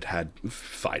 5 had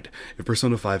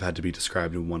to be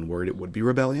described in one word, it would be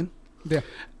rebellion. Yeah.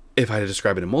 If I had to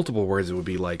describe it in multiple words, it would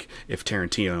be like if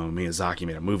Tarantino and Miyazaki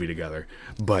made a movie together.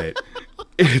 But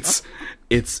it's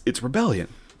rebellion.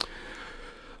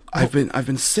 I've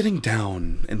been sitting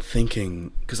down and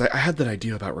thinking, because I had that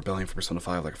idea about rebellion for Persona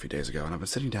 5 like a few days ago, and I've been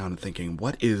sitting down and thinking,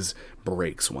 what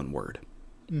breaks one word,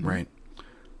 right?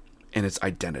 And it's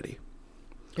identity.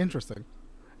 Interesting.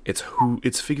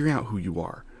 It's figuring out who you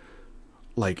are.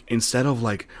 Like, instead of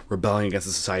like rebelling against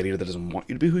a society that doesn't want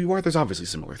you to be who you are, there's obviously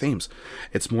similar themes.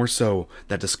 It's more so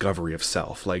that discovery of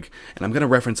self. Like, and I'm going to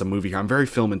reference a movie here. I'm very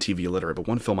film and TV illiterate, but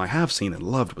one film I have seen and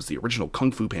loved was the original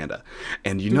Kung Fu Panda.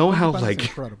 And you know how like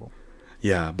incredible.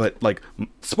 Yeah, but like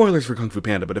spoilers for Kung Fu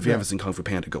Panda, but if you haven't seen Kung Fu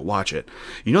Panda, go watch it.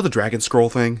 You know the Dragon Scroll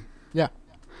thing? Yeah.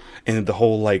 And the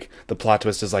whole, like, the plot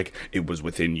twist is, like, it was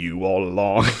within you all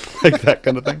along. Like, that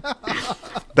kind of thing.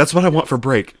 That's what I want for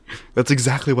Break. That's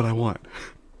exactly what I want.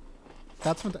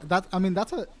 That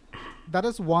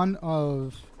is one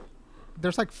of...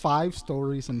 There's, like, 5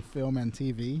 stories in film and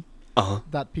TV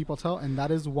that people tell, and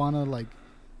that is one of, like,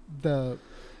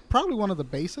 probably one of the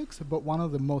basics, but one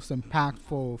of the most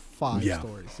impactful 5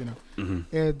 stories, you know?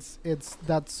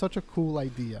 That's such a cool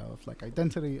idea of, like,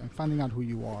 identity and finding out who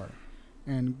you are.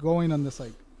 And going on this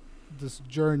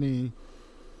journey,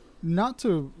 not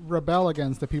to rebel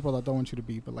against the people that don't want you to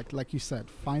be, but like you said,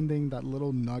 finding that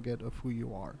little nugget of who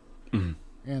you are.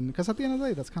 And because at the end of the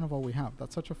day, that's kind of all we have.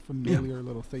 That's such a familiar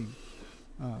little theme.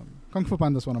 Kung Fu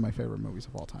Panda is one of my favorite movies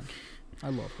of all time. I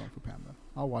love Kung Fu Panda.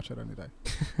 I'll watch it any day.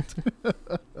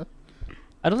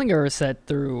 I don't think I ever sat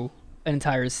through an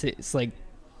entire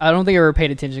I don't think I ever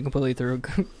paid attention completely through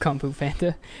Kung Fu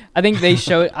Panda. I think they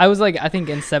showed... I was like, I think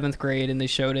in 7th grade, and they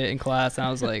showed it in class, and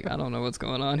I was like, I don't know what's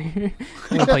going on here.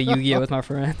 I'm going to play Yu-Gi-Oh! With my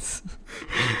friends.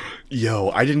 Yo,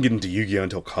 I didn't get into Yu-Gi-Oh!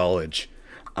 Until college.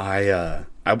 My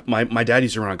dad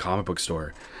used to run a comic book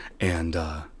store, and...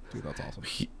 Dude, that's awesome.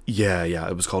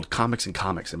 It was called Comics and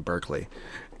Comics in Berkeley.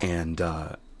 And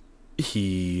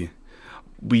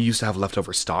we used to have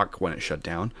leftover stock when it shut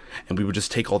down, and we would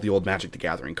just take all the old Magic the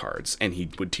Gathering cards, and he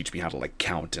would teach me how to like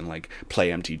count and like play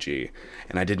MTG.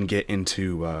 And I didn't get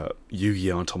into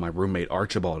Yu-Gi-Oh! Until my roommate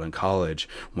Archibald in college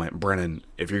went, Brennan,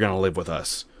 if you're gonna live with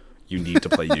us, you need to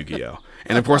play Yu-Gi-Oh!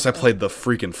 And of course I played the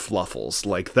freaking Fluffles.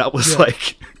 Like that was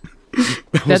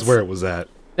was where it was at.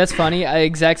 That's funny.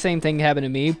 Exact same thing happened to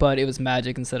me, but it was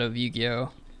Magic instead of Yu-Gi-Oh!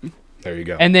 There you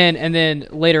go. And then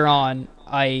later on,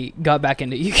 I got back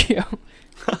into Yu-Gi-Oh!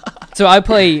 So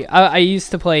I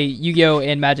used to play Yu-Gi-Oh!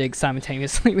 And Magic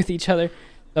simultaneously with each other.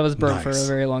 That was burnt for a Nice.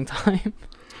 very long time.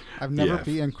 I've never Yeah.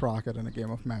 beaten Crockett in a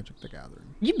game of Magic the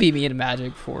Gathering. You beat me in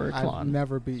Magic before. Come I've on.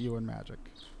 never beat you in Magic.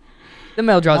 The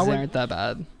mail draws I would- aren't that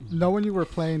bad. Knowing you were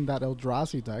playing that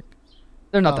Eldrazi deck,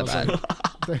 They're not I that was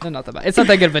bad. They're not that bad. It's not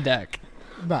that good of a deck.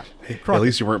 nah, At Crockett,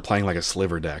 least you weren't playing like a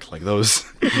sliver deck like those.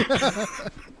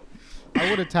 I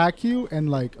would attack you and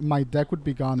like my deck would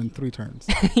be gone in 3 turns.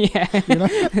 Yeah. You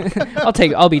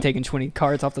know? I'll be taking 20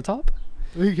 cards off the top.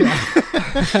 Yeah.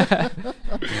 For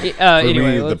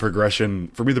Anyway, me, the let's-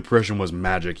 progression was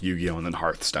Magic, Yu-Gi-Oh, and then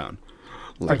Hearthstone.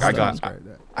 Like I Hearthstone's got,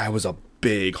 great, I was a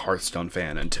big Hearthstone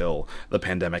fan until the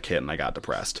pandemic hit and I got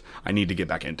depressed. I need to get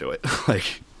back into it.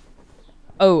 Like,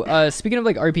 speaking of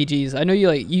like RPGs, I know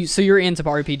so you're into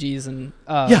RPGs and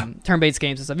Yeah. turn-based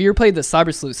games and stuff. You ever played the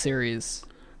Cyber Sleuth series?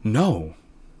 no,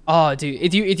 Oh, dude,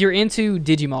 if you're into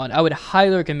Digimon, I would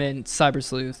highly recommend Cyber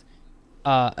Sleuth.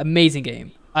 Amazing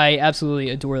game. I absolutely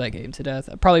adore that game to death.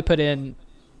 I probably put in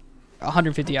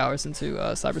 150 hours into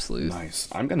Cyber Sleuth. nice.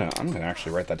 I'm gonna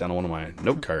actually write that down on one of my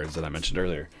note cards that I mentioned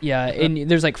earlier. Yeah, and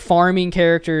there's like farming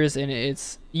characters, and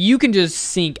you can just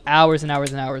sink hours and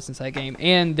hours and hours into that game.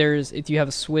 And if you have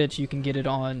a Switch, you can get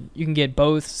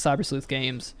both Cyber Sleuth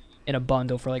games in a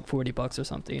bundle for like $40 or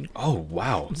something. Oh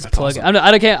wow, Just that's plug. awesome.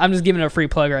 I'm just giving it a free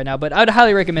plug right now, but I'd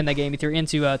highly recommend that game if you're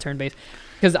into turn-based.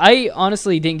 Because I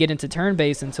honestly didn't get into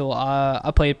turn-based until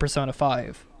I played Persona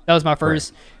 5. That was my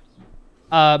first.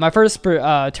 My first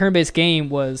turn-based game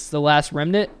was The Last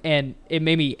Remnant, and it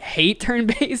made me hate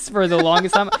turn-based for the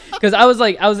longest time. Because when I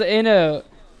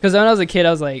was a kid, I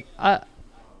was like,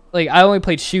 I only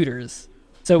played shooters.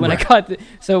 So when Right.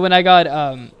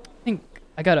 I think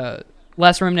I got a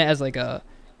Last Remnant as like a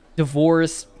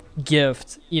divorce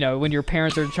gift. You know, when your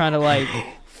parents are trying to like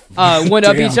one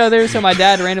up each other. So my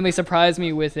dad randomly surprised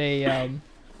me with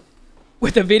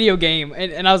a video game,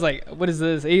 and I was like, "What is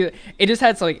this?" It just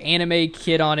had some like anime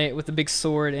kid on it with a big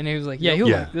sword, and he was like, "Yeah, he'll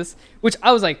Yeah. like this," which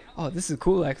I was like, "Oh, this is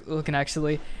cool looking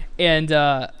actually," and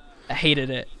I hated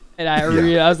it. And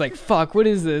I was like, "Fuck, what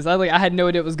is this?" I had no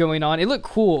idea what was going on. It looked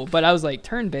cool, but I was like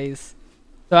turn-based,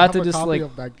 so I had to have a just copy like,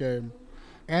 of that game.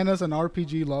 And as an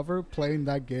RPG lover, playing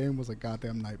that game was a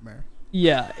goddamn nightmare.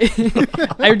 yeah.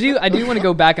 I do want to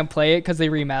go back and play it because they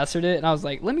remastered it, and I was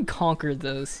like, let me conquer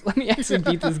this. Let me actually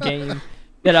beat this game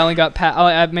that I only got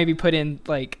I've maybe put in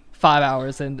like 5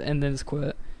 hours and then just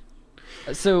quit.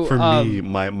 So For me,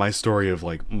 my story of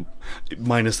like,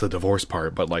 minus the divorce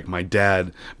part, but like my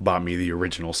dad bought me the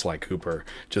original Sly Cooper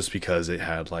just because it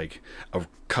had like a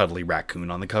cuddly raccoon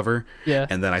on the cover. Yeah.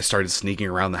 And then I started sneaking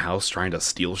around the house trying to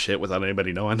steal shit without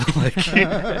anybody knowing. Like,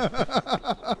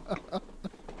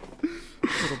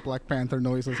 Little Black Panther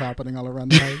noises happening all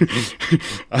around the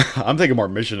house. I'm thinking more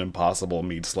Mission Impossible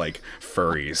meets like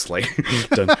furries, like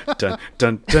dun dun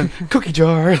dun dun cookie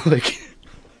jar, like.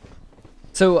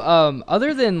 So,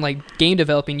 other than like game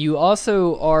developing, you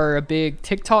also are a big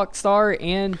TikTok star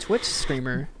and Twitch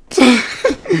streamer.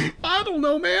 I don't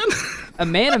know, man. A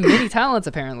man of many talents,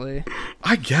 apparently.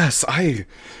 I guess I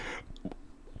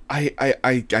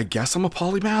guess I'm a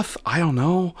polymath. I don't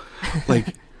know.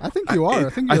 Like, I think you are. I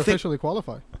think I you think- officially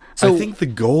qualify. So- I think the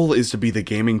goal is to be the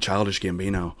gaming Childish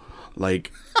Gambino.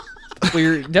 Like, Well,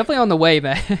 you're definitely on the way,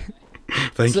 man.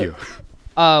 thank So- you.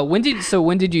 When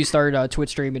did you start Twitch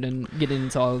streaming and getting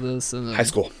into all of this? High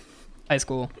school. High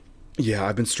school. Yeah,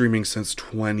 I've been streaming since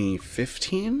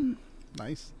 2015.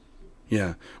 Nice.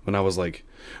 Yeah, when I was like,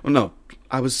 oh no,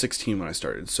 I was 16 when I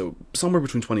started. So somewhere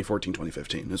between 2014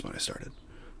 2015 is when I started.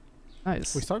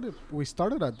 Nice. We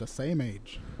started at the same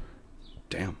age.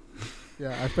 Damn.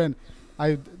 Yeah,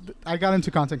 I got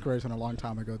into content creation a long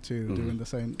time ago too, doing the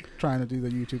same, trying to do the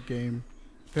YouTube game.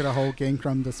 Did a whole Game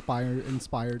Crumb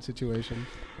inspired situation.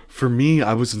 For me,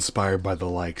 I was inspired by the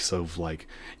likes of like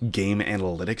game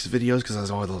analytics videos because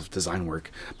I always loved design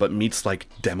work, but meets like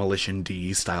Demolition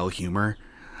D style humor,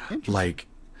 like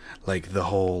the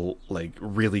whole like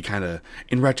really kind of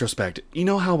in retrospect. You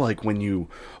know how like when you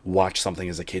watch something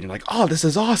as a kid, you're like, oh, this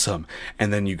is awesome,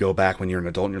 and then you go back when you're an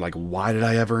adult and you're like, why did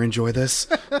I ever enjoy this?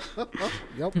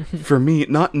 Yep. For me,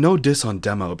 no diss on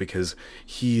Demo because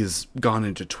he's gone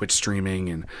into Twitch streaming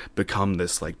and become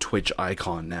this like Twitch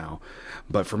icon now.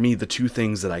 But for me, the two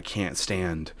things that I can't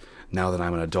stand now that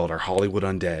I'm an adult are Hollywood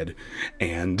Undead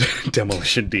and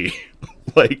Demolition D.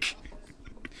 Like,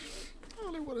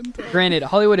 Granted,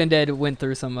 Hollywood Undead went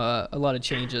through a lot of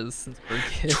changes since we were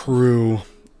kids.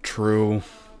 true.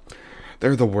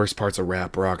 They're the worst parts of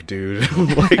rap rock, dude.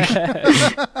 Like,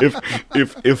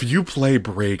 if you play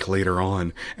Break later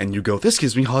on and you go, this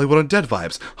gives me Hollywood Undead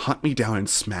vibes, hunt me down and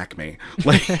smack me.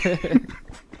 Like,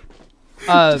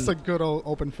 Just a good old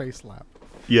open face slap.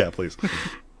 yeah, please.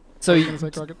 So What were you gonna say,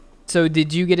 Crockett? So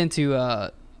did you get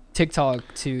into TikTok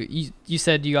you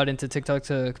said you got into TikTok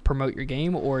to promote your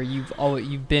game, or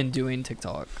you've been doing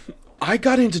TikTok? I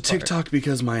got into TikTok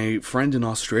because my friend in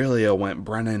Australia went,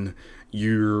 Brennan,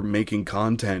 you're making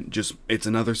content. Just, it's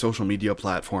another social media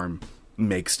platform.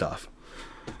 Make stuff.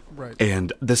 Right.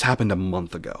 And this happened a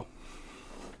month ago.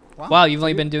 Wow, you've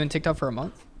only been doing TikTok for a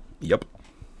month? Yep.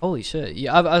 Holy shit.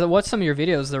 Yeah, I watched some of your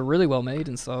videos. They're really well made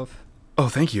and stuff. Oh,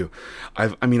 thank you.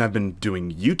 I've been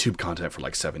doing YouTube content for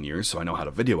like 7 years, so I know how to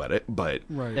video edit, but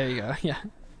Right. There you go. Yeah.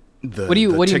 what do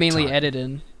you mainly edit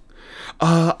in?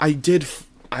 I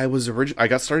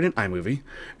got started in iMovie,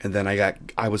 and then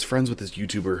I was friends with this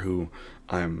YouTuber who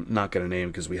I'm not going to name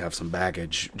because we have some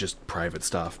baggage, just private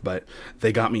stuff, but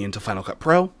they got me into Final Cut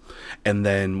Pro, and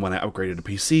then when I upgraded to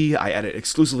PC, I edit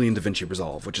exclusively in DaVinci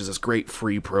Resolve, which is this great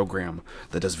free program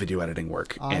that does video editing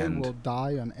work. I will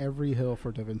die on every hill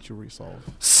for DaVinci Resolve.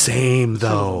 Same,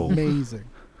 though. Amazing.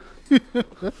 I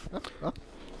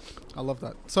love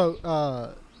that.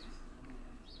 So,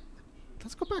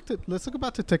 let's go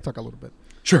back to TikTok a little bit.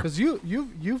 Sure. Because you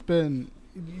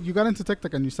got into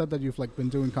TikTok and you said that you've like been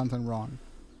doing content wrong.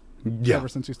 Yeah. Ever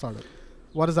since you started.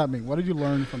 What does that mean? What did you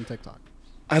learn from TikTok?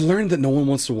 I learned that no one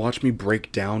wants to watch me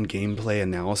break down gameplay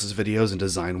analysis videos and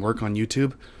design work on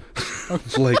YouTube.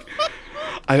 Like,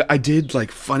 I did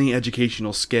like funny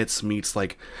educational skits meets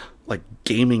like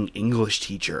gaming English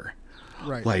teacher.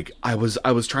 Right. Like I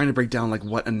was trying to break down like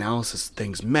what analysis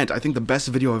things meant. I think the best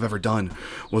video I've ever done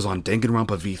was on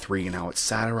Danganronpa V3 and how it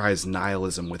satirized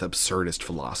nihilism with absurdist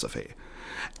philosophy.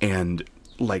 And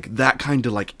like that kind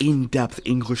of like in-depth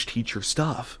English teacher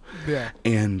stuff. Yeah.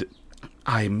 And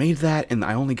I made that and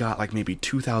I only got like maybe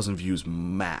 2,000 views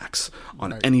max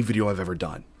on any video I've ever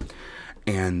done.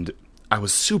 And I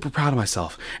was super proud of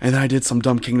myself. And then I did some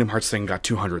dumb Kingdom Hearts thing and got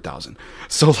 200,000.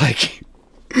 So like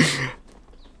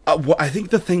I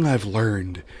think the thing I've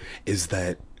learned is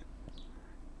that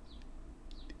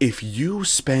if you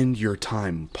spend your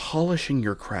time polishing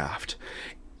your craft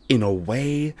in a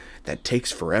way that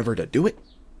takes forever to do it,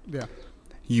 Yeah.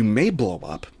 you may blow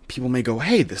up. People may go,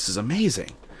 hey, this is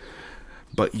amazing.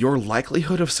 But your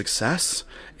likelihood of success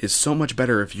is so much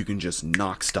better if you can just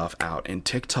knock stuff out. And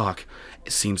TikTok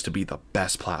seems to be the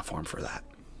best platform for that.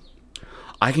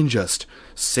 I can just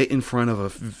sit in front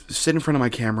of my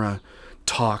camera,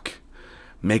 talk,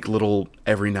 make little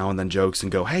every now and then jokes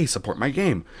and go, hey, support my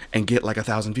game, and get like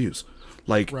 1,000 views.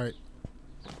 Like, Right.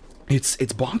 it's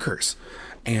bonkers.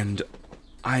 And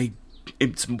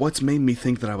it's what's made me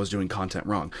think that I was doing content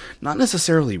wrong. Not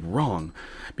necessarily wrong,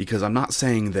 because I'm not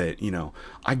saying that,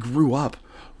 I grew up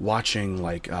watching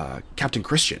like Captain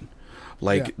Christian.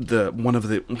 Like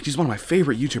he's one of my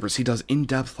favorite YouTubers. He does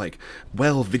in-depth, like,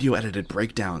 video edited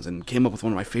breakdowns and came up with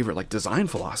one of my favorite like design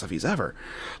philosophies ever.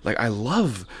 Like, I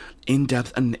love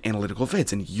in-depth and analytical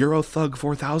vids. And Eurothug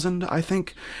 4000, I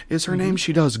think is her name.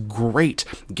 She does great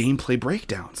gameplay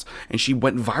breakdowns, and she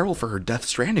went viral for her Death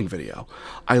Stranding video.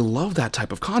 I love that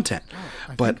type of content.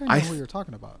 I but think I know what you're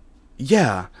talking about.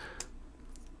 Yeah,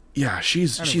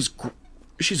 she's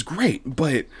great,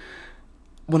 but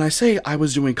when I say I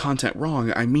was doing content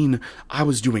wrong, I mean I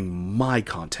was doing my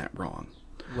content wrong.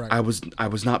 Right. I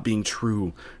was not being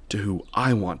true to who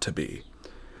I want to be.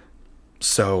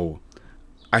 So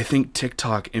I think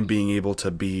TikTok and being able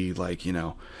to be like,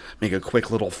 make a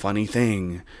quick little funny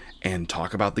thing and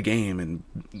talk about the game, and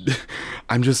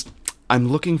I'm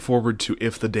looking forward to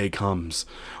if the day comes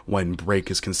when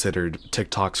Break is considered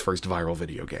TikTok's first viral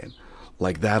video game.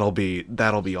 Like, that'll be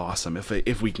awesome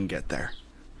if we can get there.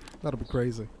 That'll be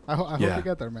crazy. I hope you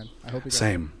get there, man. I hope you get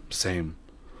Same.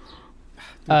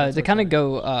 To kind of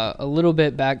go a little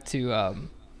bit back to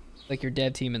like your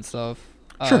dev team and stuff.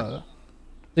 Sure. So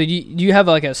do you have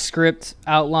like a script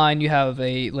outline? You have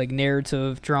a like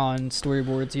narrative drawn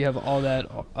storyboards. You have all that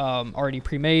already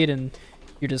pre-made, and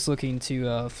you're just looking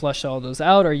to flesh all those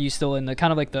out. Or are you still in the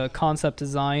kind of like the concept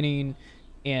designing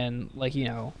and like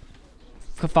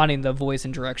finding the voice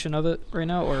and direction of it right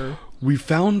now? Or we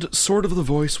found sort of the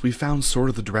voice, we found sort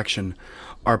of the direction.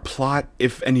 Our plot,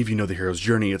 if any of you know the hero's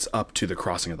journey, it's up to the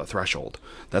crossing of the threshold.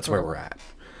 That's where we're at.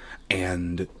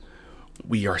 And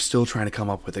we are still trying to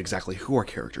come up with exactly who our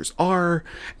characters are,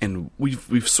 and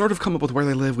we've sort of come up with where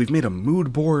they live. We've made a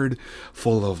mood board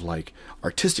full of like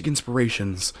artistic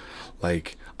inspirations.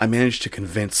 Like, I managed to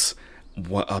convince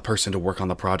a person to work on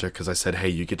the project because I said, hey,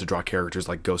 you get to draw characters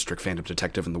like Ghost Trick, Phantom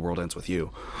Detective, and The World Ends With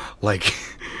You. Like,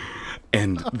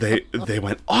 and they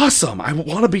went, awesome, I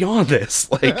want to be on this.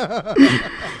 Like,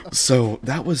 so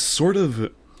that was sort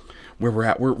of where we're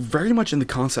at. We're very much in the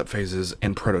concept phases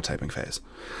and prototyping phase.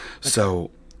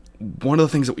 So one of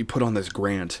the things that we put on this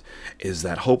grant is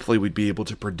that hopefully we'd be able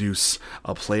to produce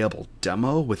a playable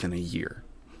demo within a year.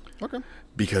 Okay.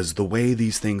 Because the way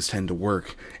these things tend to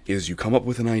work is you come up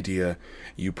with an idea,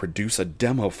 you produce a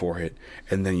demo for it,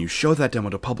 and then you show that demo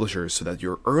to publishers so that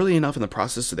you're early enough in the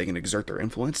process so they can exert their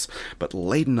influence, but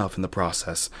late enough in the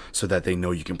process so that they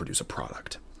know you can produce a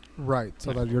product. Right,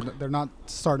 so that they're not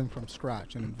starting from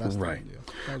scratch and investing in you.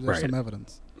 There's some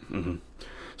evidence. Mm-hmm.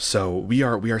 So we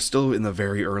are still in the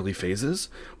very early phases.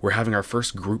 We're having our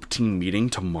first group team meeting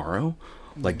tomorrow.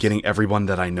 Like getting everyone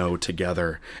that I know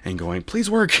together and going, please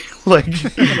work, like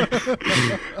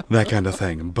that kind of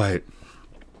thing. But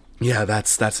yeah,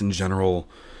 that's in general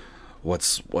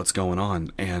what's going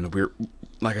on. And we're,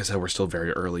 like I said, we're still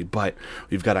very early, but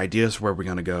we've got ideas for where we're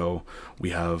going to go. We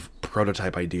have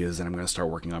prototype ideas that I'm going to start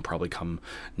working on probably come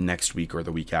next week or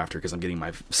the week after, because I'm getting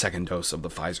my second dose of the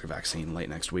Pfizer vaccine late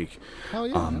next week. Hell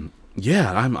yeah.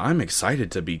 Yeah, I'm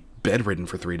excited to be bedridden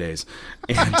for 3 days.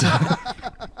 And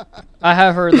I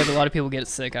have heard like a lot of people get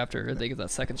sick after they get that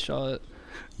second shot.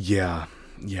 Yeah,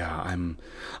 I'm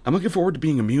looking forward to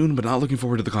being immune, but not looking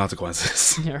forward to the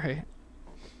consequences. Yeah,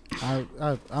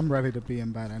 right. I'm ready to be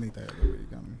in bed any day of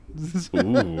the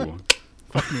week. Ooh.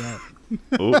 Fuck me up.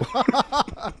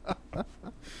 Ooh.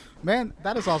 Man,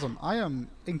 that is awesome. I am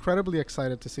incredibly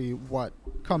excited to see what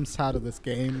comes out of this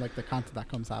game, like the content that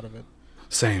comes out of it.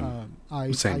 Same,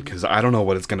 because I don't know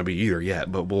what it's going to be either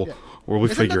yet, but we'll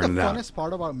be figuring it out. The funnest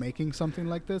part about making something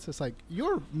like this is like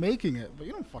you're making it, but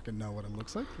you don't fucking know what it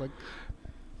looks like. Like,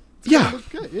 yeah, look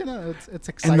good. You know, it's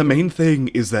exciting. And the main thing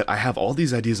is that I have all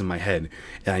these ideas in my head,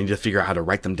 and I need to figure out how to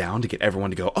write them down to get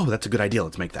everyone to go, "Oh, that's a good idea.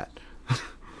 Let's make that."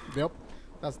 Yep,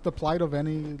 that's the plight of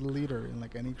any leader in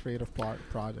like any creative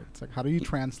project. It's like, how do you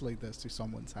translate this to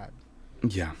someone's head?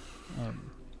 Yeah,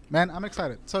 man, I'm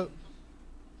excited. So.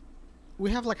 We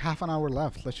have like half an hour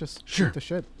left. Let's just shoot the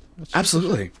shit.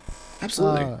 Absolutely.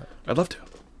 Absolutely. I'd love to.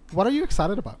 What are you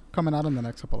excited about coming out in the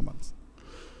next couple of months?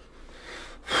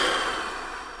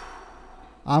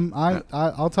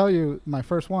 I'll tell you my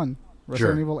first one.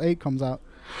 Resident Evil 8 comes out.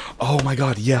 Oh my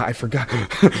god, yeah, I forgot.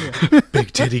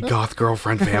 Big titty goth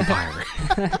girlfriend vampire.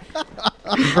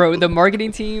 Bro, the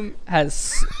marketing team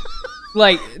has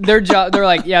like their job. They're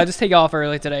like, yeah, just take off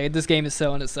early today. This game is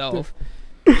selling itself.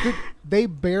 They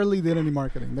barely did any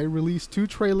marketing. They released 2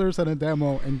 trailers and a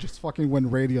demo and just fucking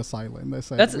went radio silent. They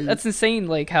said that's insane.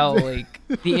 Like how like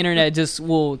the internet just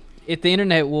will. If the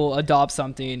internet will adopt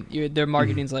something, their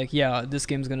marketing's like, yeah, this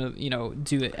game's gonna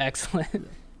do it excellent.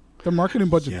 The marketing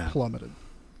budget plummeted.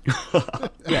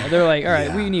 Yeah, they're like, all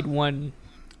right, we need 1,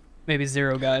 maybe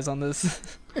 0 guys on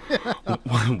this.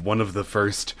 One of the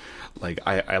first, like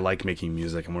I like making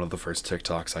music, and one of the first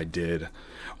TikToks I did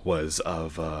was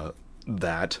of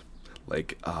that.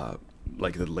 Like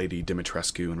the Lady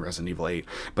Dimitrescu in Resident Evil 8,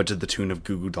 but to the tune of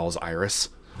Goo Goo Dolls' Iris.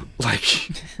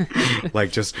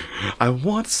 Like just, I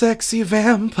want sexy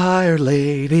vampire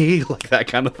lady, like that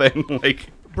kind of thing. Like,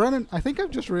 Brennan, I think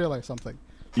I've just realized something.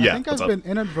 I think I've been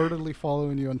inadvertently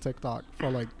following you on TikTok for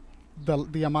like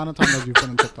the amount of time that you've been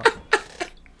on TikTok.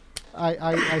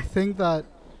 I think that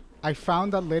I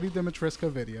found that Lady Dimitrescu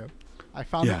video. I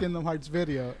found the Kingdom Hearts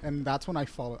video, and that's when I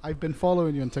followed. I've been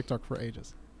following you on TikTok for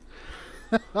ages.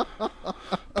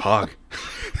 Pog.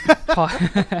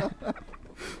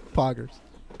 Poggers.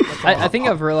 I think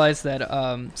I've realized that.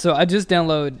 So I just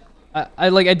download.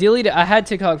 I deleted. I had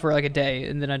TikTok for like a day,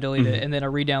 and then I deleted it, and then I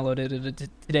re-downloaded it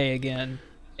today again,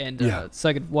 and so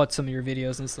I could watch some of your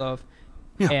videos and stuff.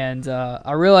 Yeah. And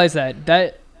I realized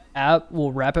that app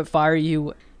will rapid fire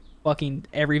you fucking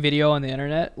every video on the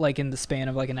internet, like in the span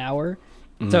of like an hour.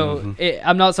 So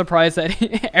I'm not surprised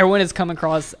that everyone has come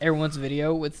across everyone's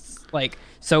video with like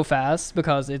so fast,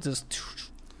 because it just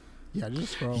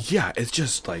just scroll. Yeah, it's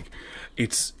just like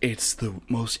it's the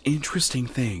most interesting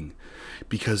thing,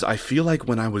 because I feel like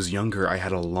when I was younger I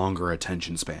had a longer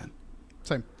attention span.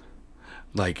 Same.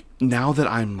 Like now that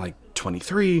I'm like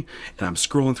 23 and I'm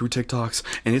scrolling through TikToks,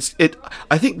 and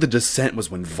I think the descent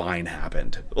was when Vine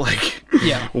happened. Like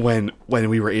when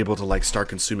we were able to like start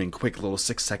consuming quick little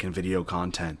 6-second video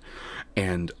content,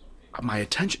 and my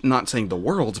attention, not saying the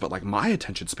world's, but like my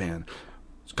attention span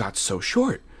got so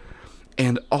short.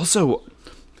 And also,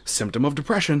 symptom of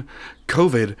depression,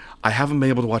 COVID, I haven't been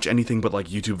able to watch anything but like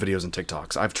YouTube videos and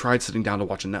TikToks. I've tried sitting down to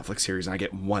watch a Netflix series and I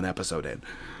get 1 episode in.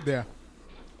 Yeah.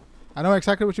 I know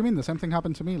exactly what you mean. The same thing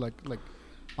happened to me. Like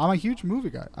I'm a huge movie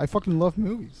guy. I fucking love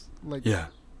movies. Like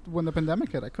when the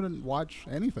pandemic hit, I couldn't watch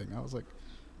anything. I was like,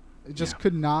 I just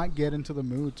could not get into the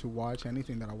mood to watch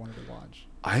anything that I wanted to watch.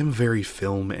 I am very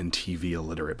film and TV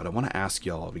illiterate, but I want to ask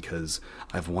y'all, because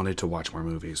I've wanted to watch more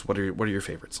movies. What are your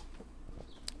favorites?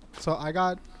 So I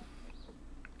got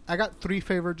I got 3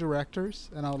 favorite directors,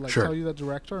 and I'll Sure. tell you the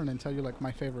director and then tell you like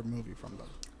my favorite movie from them.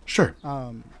 Sure.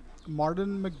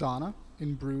 Martin McDonagh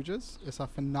in Bruges is a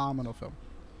phenomenal film.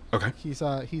 Okay.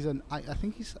 I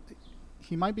think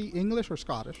he might be English or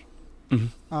Scottish.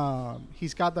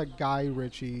 He's got that Guy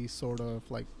Ritchie sort of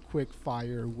like quick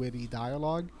fire, witty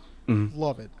dialogue.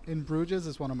 Love it. In Bruges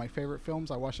is one of my favorite films.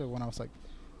 I watched it when I was like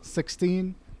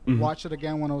 16. Watched it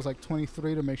again when I was like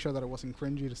 23 to make sure that it wasn't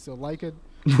cringy to still like it.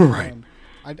 Right.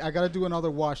 I got to do another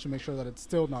watch to make sure that it's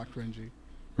still not cringy.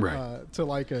 Right. To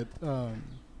like it.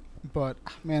 But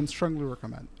man, strongly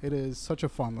recommend. It is such a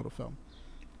fun little film.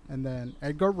 And then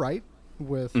Edgar Wright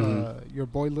with your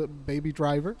boy Baby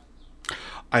Driver.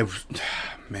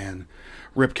 Man,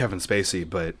 rip Kevin Spacey,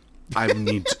 but I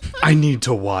need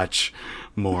to watch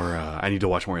more. I need to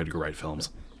watch more Edgar Wright films.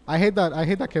 I hate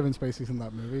that Kevin Spacey's in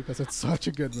that movie because it's such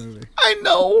a good movie. I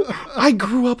know. I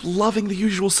grew up loving The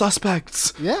Usual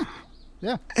Suspects. Yeah.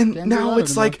 And Can't now do that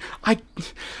it's anymore. like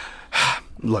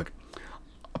look.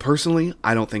 Personally,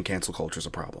 I don't think cancel culture is a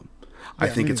problem. I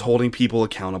think it's holding people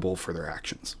accountable for their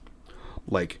actions.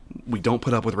 Like, we don't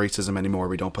put up with racism anymore.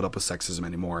 We don't put up with sexism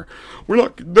anymore.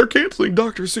 They're canceling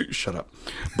Dr. Seuss. Shut up.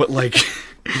 But like,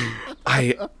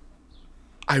 I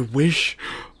wish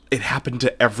it happened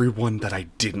to everyone that I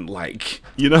didn't like,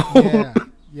 you know?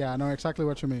 Yeah, I know exactly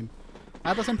what you mean. I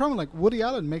have the same problem. Like, Woody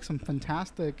Allen makes some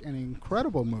fantastic and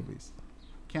incredible movies.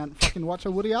 Can't fucking watch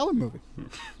a Woody Allen movie.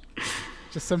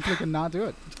 Just simply cannot do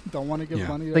it. Don't want to give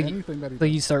money to anything that he does.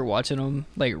 Like you start watching them,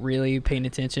 like really paying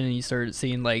attention, and you start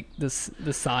seeing like the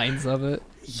signs of it.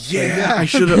 Yeah, I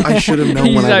should have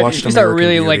known when I watched American You start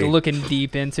really Beauty. like looking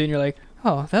deep into it, and you're like,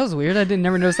 oh, that was weird. I didn't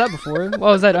never notice that before. What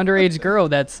was that underage girl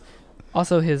that's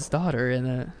also his daughter?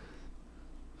 And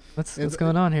what's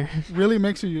going on here? Really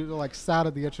makes you like sat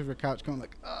at the edge of your couch going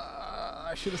like,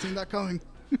 I should have seen that coming.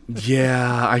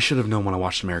 Yeah, I should have known when I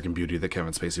watched American Beauty that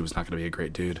Kevin Spacey was not going to be a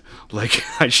great dude. Like,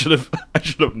 I should have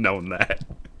known that.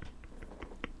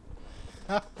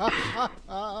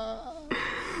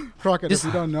 Crockett, if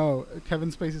you don't know,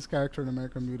 Kevin Spacey's character in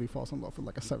American Beauty falls in love with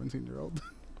like a 17-year-old.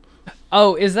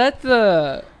 Oh, is that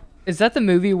the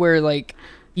movie where like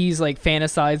he's like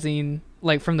fantasizing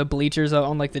like from the bleachers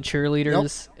on like the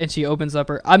cheerleaders, and she opens up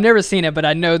her? I've never seen it, but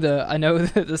I know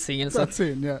the scene. And That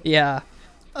scene, yeah. Yeah.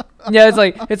 Yeah,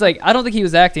 it's like I don't think he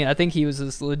was acting. I think he was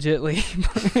just legitly.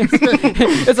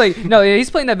 It's like no, he's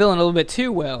playing that villain a little bit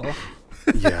too well.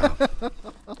 Yeah.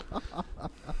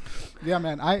 Yeah,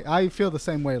 man, I feel the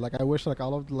same way. Like, I wish like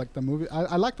all of like the movie.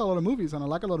 I liked a lot of movies, and I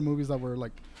like a lot of movies that were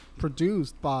like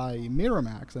produced by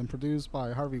Miramax and produced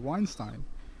by Harvey Weinstein,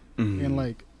 and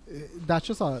like that's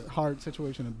just a hard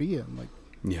situation to be in. Like,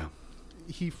 Yeah.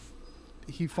 he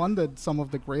funded some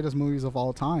of the greatest movies of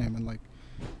all time, and like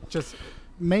just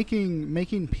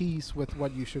making peace with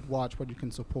what you should watch, what you can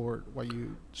support, what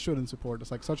you shouldn't support. It's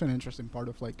like such an interesting part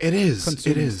of like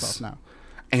consuming stuff now.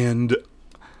 And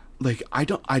like I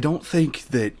don't think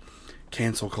that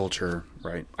cancel culture,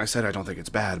 right? I said I don't think it's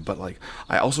bad, but like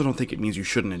I also don't think it means you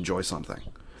shouldn't enjoy something.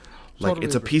 Like Totally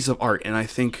it's a agree. piece of art, and I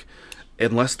think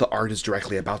unless the art is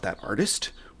directly about that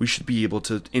artist, we should be able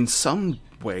to in some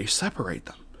way separate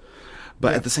them.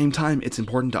 But at the same time, it's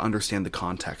important to understand the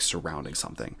context surrounding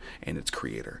something and its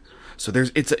creator. So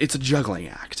it's a juggling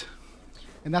act.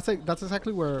 And that's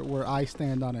exactly where I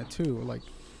stand on it too. Like,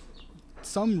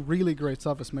 some really great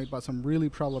stuff is made by some really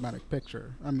problematic people.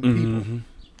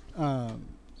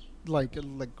 Like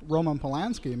Roman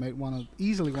Polanski made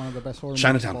easily one of the best horror movies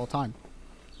Chinatown. of all time.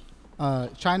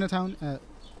 Chinatown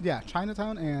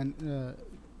and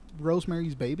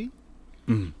Rosemary's Baby.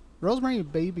 Rosemary's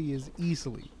Baby is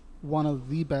easily one of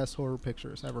the best horror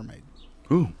pictures ever made.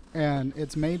 Ooh. And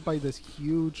it's made by this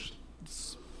huge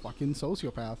fucking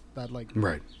sociopath that like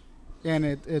Right. and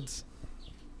it's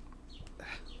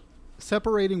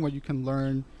separating what you can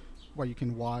learn, what you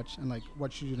can watch, and like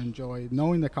what you should enjoy,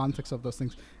 knowing the context of those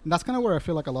things. And that's kind of where I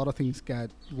feel like a lot of things get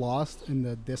lost in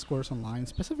the discourse online,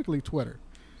 specifically Twitter.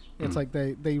 It's like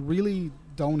they really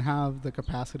don't have the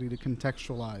capacity to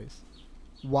contextualize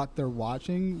what they're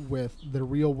watching with the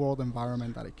real world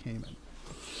environment that it came in.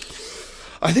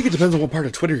 I think it depends on what part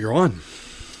of Twitter you're on.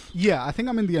 Yeah, I think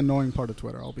I'm in the annoying part of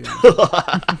Twitter, I'll be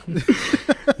honest.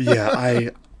 Yeah,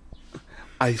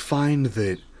 I find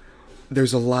that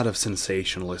there's a lot of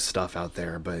sensationalist stuff out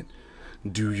there, but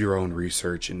do your own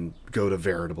research and go to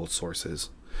veritable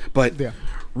sources. But Yeah.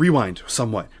 rewind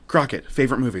somewhat. Crockett,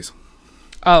 favorite movies?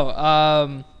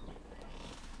 Oh,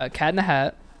 Cat in the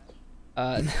Hat.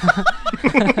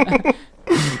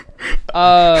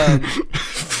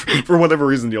 For whatever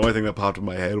reason, the only thing that popped in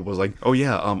my head was like, oh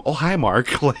yeah, oh hi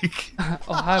Mark, like.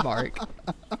 Oh hi Mark,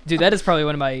 dude, that is probably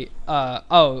one of my.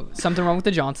 Something Wrong with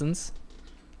the Johnsons.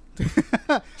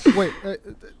 Wait,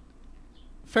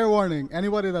 fair warning.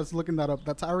 Anybody that's looking that up,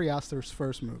 that's Ari Aster's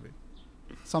first movie.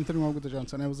 Something Wrong with the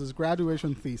Johnson. It was his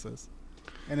graduation thesis,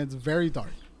 and it's very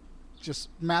dark. Just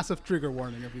massive trigger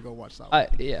warning if you go watch that one.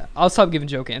 Yeah, I'll stop giving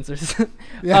joke answers.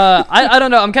 I don't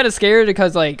know. I'm kind of scared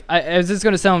because like is this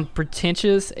going to sound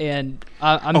pretentious, and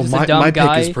I'm just a dumb guy.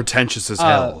 My pick is pretentious as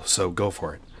hell, so go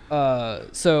for it.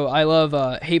 So I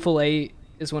love Hateful Eight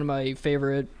is one of my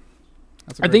favorite.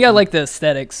 I think I like the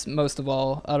aesthetics most of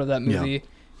all out of that movie.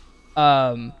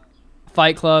 Yeah.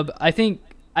 Fight Club. I think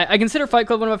I consider Fight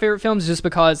Club one of my favorite films just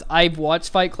because I've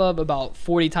watched Fight Club about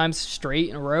 40 times straight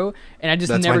in a row, and I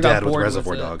just never got bored with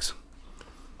Reservoir it. Dogs.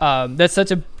 That's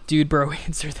such a dude bro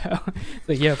answer though.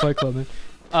 Like yeah, Fight Club. Man.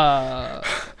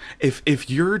 If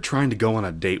you're trying to go on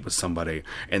a date with somebody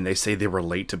and they say they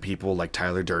relate to people like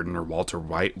Tyler Durden or Walter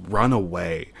White, run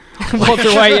away.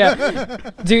 Walter White,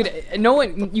 yeah, dude. No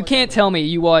one, you can't tell me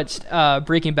you watched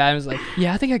Breaking Bad and was like,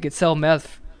 yeah, I think I could sell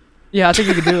meth. Yeah, I think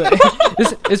I could do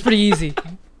it. It's pretty easy.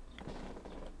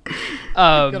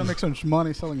 Gotta make so much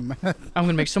money selling meth. I'm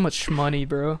gonna make so much money,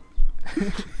 bro.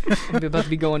 I'm about to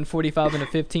be going 45 into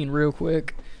 15 real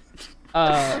quick.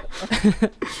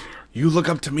 You look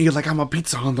up to me like I'm a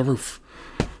pizza on the roof.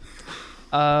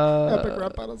 Epic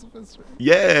rap battles of history.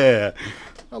 Yeah.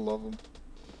 I love them.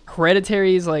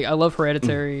 Hereditary is like, I love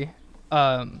Hereditary.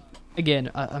 Again,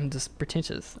 I'm just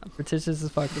pretentious. I'm pretentious as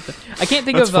fuck. I can't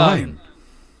think That's of. Fine.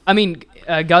 I mean,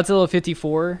 Godzilla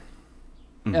 54.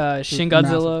 Shin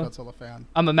Godzilla. Godzilla fan.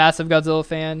 I'm a massive Godzilla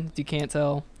fan. If you can't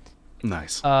tell.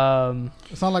 Nice.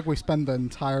 It's not like we spend the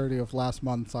entirety of last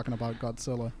month talking about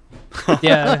Godzilla.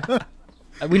 Yeah.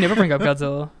 We never bring up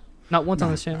Godzilla. Not once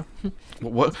on this channel.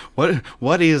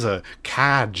 What is a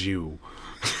kaiju?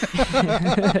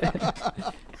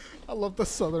 I love the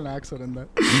southern accent in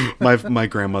that. My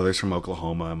grandmother's from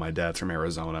Oklahoma and my dad's from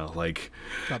Arizona. Like,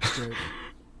 that's great.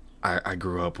 I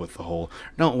grew up with the whole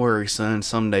 "don't worry, son,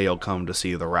 someday you'll come to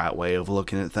see the right way of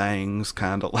looking at things"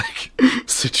 kind of like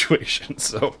situation.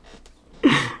 So,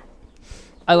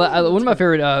 one of my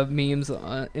favorite memes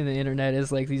in the internet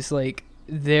is like these like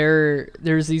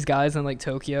there's these guys in like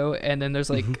Tokyo, and then there's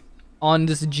like on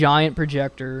this giant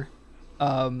projector,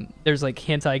 there's like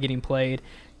hentai getting played,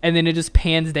 and then it just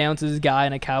pans down to this guy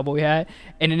in a cowboy hat,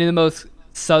 and in the most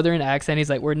southern accent, he's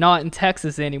like, "We're not in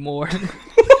Texas anymore."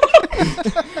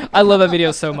 I love that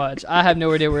video so much. I have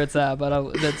no idea where it's at,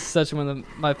 but that's such one of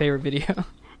my favorite videos.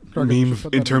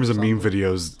 In terms of meme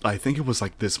videos, I think it was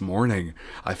like this morning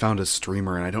I found a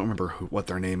streamer, and I don't remember what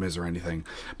their name is or anything,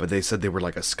 but they said they were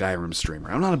like a Skyrim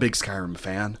streamer. I'm not a big Skyrim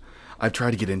fan. I've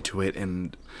tried to get into it,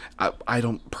 and I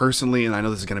don't personally, and I know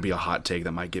this is going to be a hot take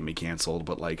that might get me canceled,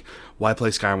 but like, why play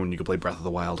Skyrim when you can play Breath of the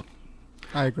Wild?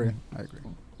 I agree.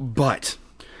 But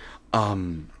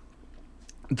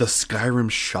the Skyrim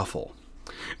Shuffle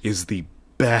is the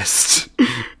best.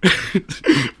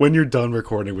 When you're done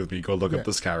recording with me, go look up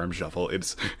the Skyrim Shuffle.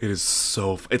 It is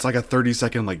so it's like a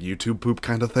 30-second like YouTube poop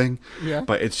kind of thing. Yeah.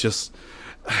 But it's just,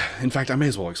 in fact, I may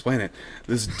as well explain it.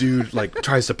 This dude like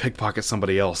tries to pickpocket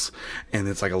somebody else, and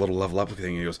it's like a little level up thing.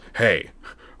 And he goes, "Hey,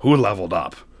 who leveled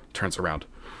up?" Turns around.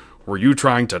 "Were you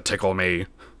trying to tickle me?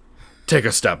 Take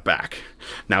a step back.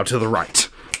 Now to the right.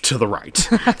 To the right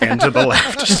and to the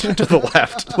left, to the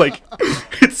left." Like,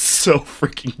 it's so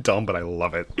freaking dumb, but I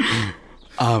love it.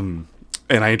 And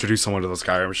I introduced someone to the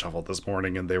Skyrim Shuffle this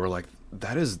morning, and they were like,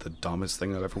 "That is the dumbest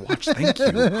thing I've ever watched. Thank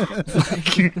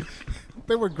you." Like,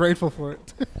 they were grateful for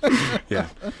it. yeah.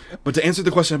 But to answer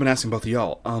the question I've been asking both of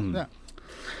y'all,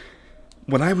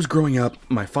 when I was growing up,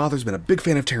 my father's been a big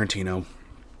fan of Tarantino.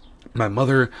 My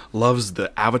mother loves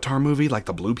the Avatar movie, like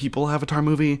the Blue People Avatar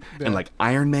movie, and like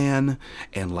Iron Man,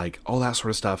 and like all that sort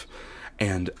of stuff.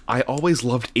 And I always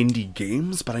loved indie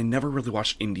games, but I never really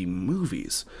watched indie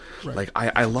movies. Right. Like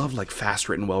I love like fast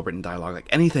written, well written dialogue, like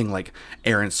anything like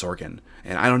Aaron Sorkin.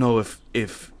 And I don't know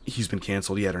if he's been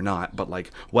canceled yet or not, but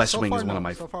like West Wing is one of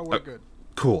my. So far, we're good.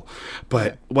 Cool,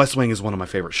 but West Wing is one of my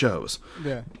favorite shows.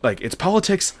 Yeah, like it's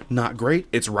politics, not great.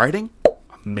 It's writing,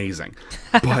 amazing,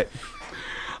 but.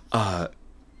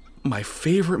 My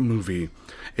favorite movie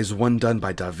is one done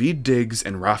by David Diggs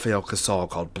and Raphael Casal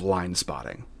called Blind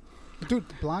Spotting. Dude,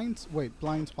 Blind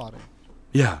Spotting.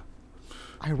 Yeah.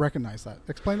 I recognize that.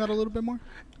 Explain that a little bit more.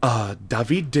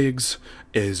 David Diggs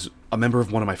is a member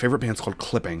of one of my favorite bands called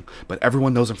Clipping, but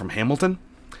everyone knows him from Hamilton.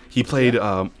 He played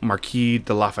Marquis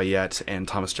de Lafayette and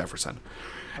Thomas Jefferson.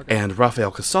 Okay. And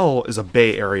Raphael Casal is a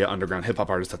Bay Area underground hip-hop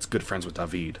artist that's good friends with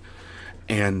David.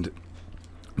 And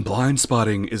Blind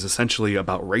Spotting is essentially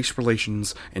about race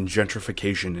relations and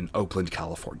gentrification in Oakland,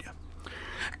 California.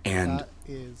 And That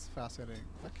is fascinating.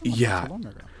 That came out yeah, not so long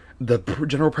ago. the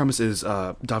general premise is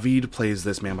David plays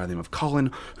this man by the name of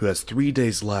Colin, who has 3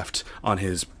 days left on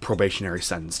his probationary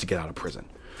sentence to get out of prison.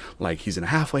 Like, he's in a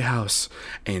halfway house,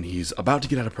 and he's about to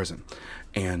get out of prison.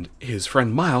 And his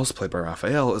friend Miles, played by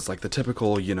Raphael, is like the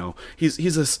typical, you know, he's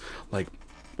this, like,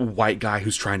 white guy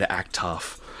who's trying to act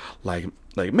tough. Like,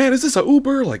 man, is this a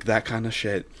Uber? Like, that kind of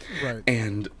shit. Right.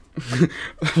 And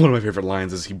one of my favorite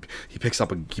lines is he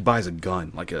buys a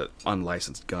gun, like a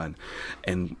unlicensed gun,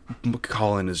 and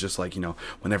Colin is just like, you know,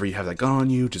 whenever you have that gun on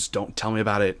you, just don't tell me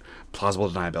about it. Plausible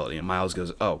deniability. And Miles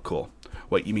goes, oh, cool.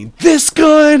 What, you mean this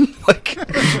gun? Like,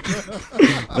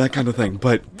 that kind of thing.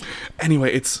 But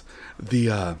anyway, it's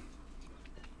the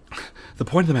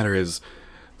point of the matter is,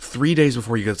 3 days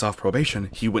before he gets off probation,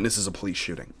 he witnesses a police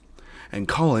shooting. And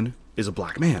Colin is a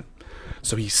black man.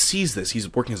 So he sees this.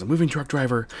 He's working as a moving truck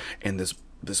driver, and this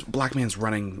black man's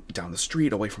running down the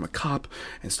street away from a cop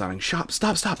and starting,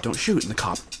 stop, don't shoot. And the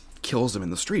cop kills him in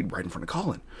the street right in front of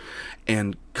Colin.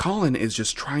 And Colin is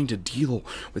just trying to deal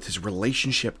with his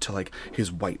relationship to, like,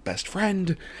 his white best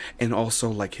friend, and also,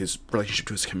 like, his relationship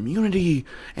to his community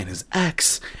and his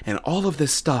ex, and all of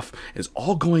this stuff is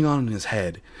all going on in his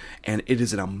head. And it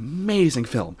is an amazing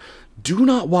film. Do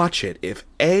not watch it if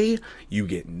A, you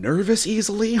get nervous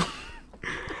easily,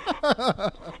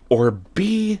 or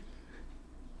B,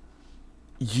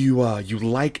 you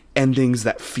like endings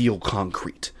that feel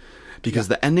concrete. Because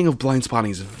the ending of Blind Spotting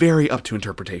is very up to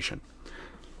interpretation.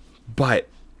 But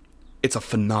it's a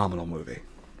phenomenal movie.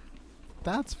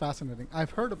 That's fascinating.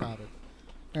 I've heard about it.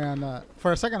 And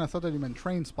for a second, I thought that you meant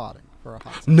Train Spotting for a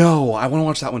hot second. No, I want to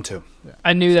watch that one too. Yeah.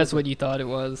 I knew that's what you thought it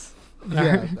was.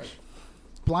 Yeah.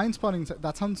 Blind Spotting,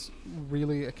 that sounds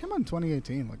really... It came out in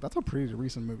 2018. Like, that's a pretty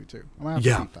recent movie, too. I might have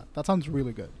to keep that. That sounds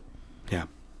really good. Yeah.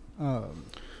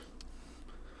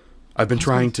 I've been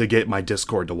trying to get my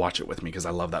Discord to watch it with me because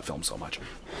I love that film so much.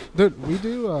 Dude, we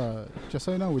do, just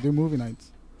so you know, we do movie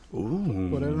nights. Ooh.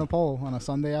 Put it in a poll on a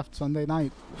Sunday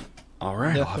night. All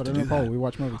right, I'll have to do that. We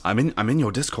watch movies. I'm in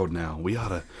your Discord now. We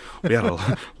oughta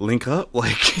link up.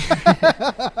 Like,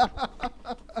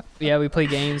 Yeah, we play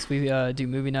games. We do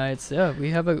movie nights. Yeah, we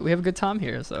have a good time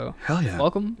here. So hell yeah,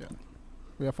 welcome. Yeah.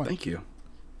 We have fun. Thank you.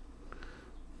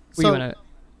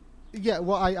 Yeah,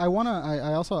 well, I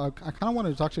kind of wanted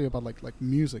to talk to you about like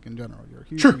music in general. You're a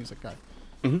huge Sure. music guy.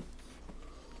 Mm-hmm.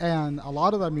 And a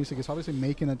lot of that music is obviously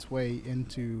making its way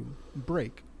into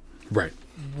break. Right.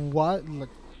 What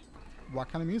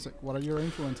kind of music? What are your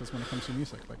influences when it comes to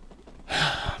music? Like,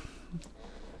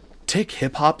 take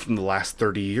hip hop from the last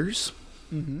 30 years.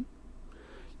 mm-hmm.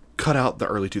 Cut out the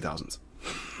early 2000s.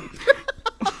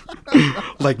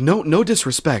 Like, no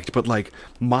disrespect, but like,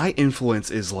 my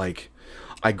influence is like,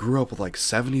 I grew up with like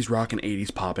 70s rock and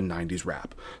 80s pop and 90s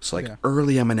rap. So like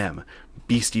early Eminem,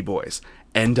 Beastie Boys,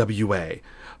 NWA,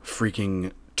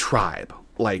 freaking Tribe,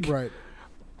 like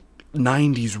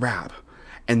 90s rap.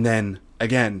 And then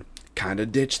again, kind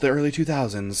of ditched the early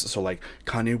 2000s. So like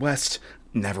Kanye West,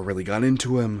 never really got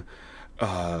into him.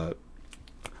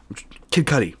 Kid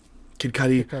Cudi,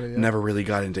 never really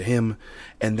got into him.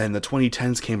 And then the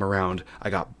 2010s came around,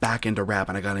 I got back into rap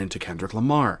and I got into Kendrick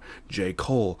Lamar, J.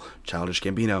 Cole, Childish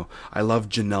Gambino. I love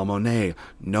Janelle Monáe,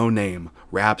 No Name,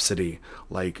 Rhapsody.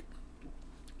 Like,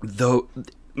 though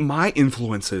my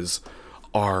influences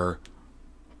are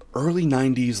early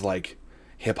 90s, like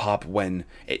hip hop when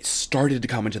it started to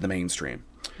come into the mainstream.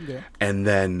 Yeah. And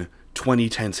then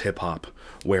 2010s hip hop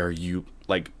where you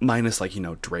like, minus like, you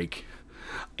know, Drake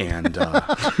and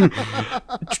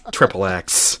Triple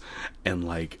X and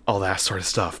like all that sort of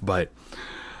stuff, but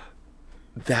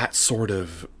that sort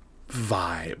of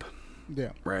vibe,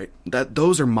 right?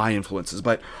 Those are my influences,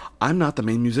 but I'm not the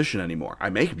main musician anymore. I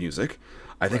make music.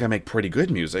 I think I make pretty good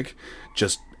music,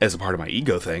 just as a part of my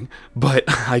ego thing, but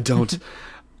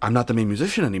I'm not the main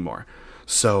musician anymore.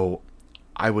 So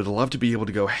I would love to be able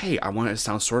to go, hey, I want it to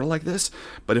sound sort of like this,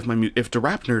 but if the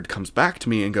rap nerd comes back to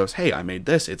me and goes, hey, I made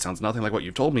this, it sounds nothing like what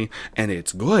you told me, and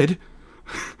it's good,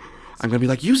 I'm going to be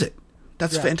like, use it.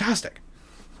 That's fantastic.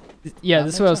 Yeah,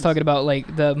 this is what I was talking about,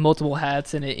 like the multiple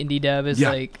hats in an indie dev is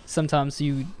like sometimes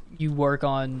you work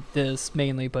on this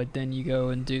mainly, but then you go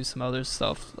and do some other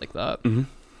stuff like that.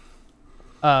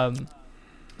 Mm-hmm.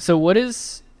 So what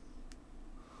is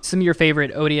some of your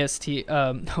favorite OSTs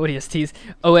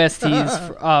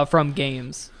from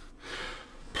games?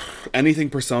 Anything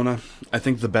Persona. I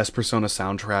think the best Persona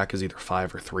soundtrack is either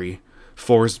 5 or 3.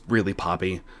 4 is really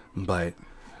poppy, but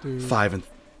 5 and...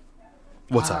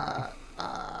 What's up?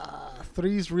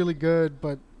 3's really good,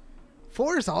 but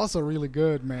 4 is also really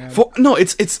good, man. No,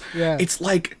 it's Yeah.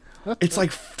 like it's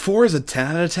like 4 is a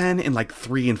 10 out of 10, and like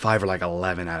 3 and 5 are like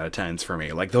 11 out of 10s for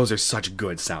me. Like those are such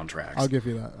good soundtracks. I'll give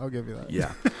you that.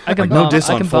 Yeah, I can like, no bump, diss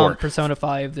I on can 4. bump Persona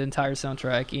 5 the entire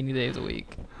soundtrack any day of the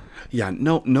week. Yeah,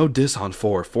 no diss on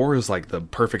 4. 4 is like the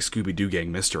perfect Scooby-Doo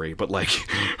gang mystery, but like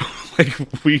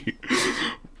like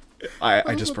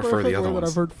I just prefer the other that ones.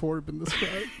 I've heard 4 been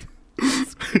described.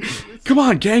 Come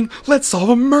on, gang, let's solve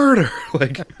a murder.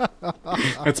 Like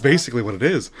that's basically what it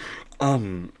is.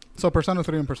 So Persona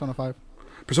 3 and Persona 5.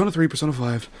 Persona 3, Persona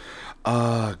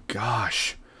 5.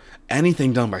 Gosh.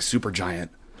 Anything done by Supergiant,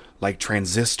 like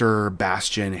Transistor,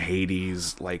 Bastion,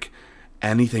 Hades, like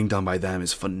anything done by them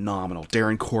is phenomenal.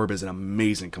 Darren Korb is an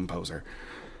amazing composer.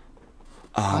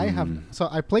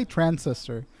 I played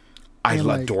Transistor. I and,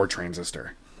 like, adore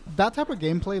Transistor. that type of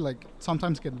gameplay like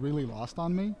sometimes get really lost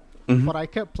on me. Mhm. But I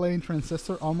kept playing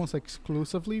Transistor almost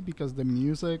exclusively because the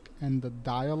music and the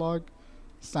dialogue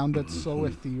sounded so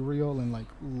ethereal and like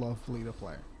lovely to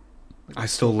play. Like, I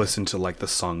still listen to like the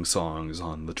sung songs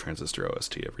on the Transistor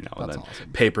OST every now and That's then.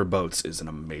 awesome. Paper Boats is an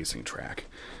amazing track.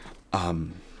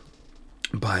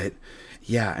 But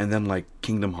yeah, and then like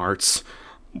Kingdom Hearts,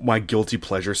 my guilty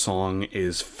pleasure song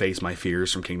is Face My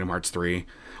Fears from Kingdom Hearts 3.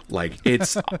 Like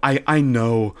it's I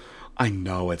know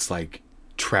it's like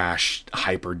trash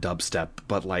hyper dubstep,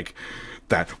 but like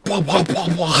that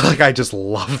like I just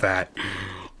love that.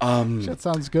 Shit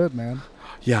sounds good, man.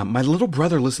 Yeah, my little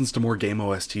brother listens to more game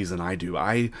OSTs than I do.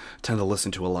 I tend to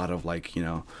listen to a lot of like, you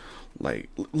know, like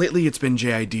lately it's been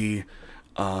JID.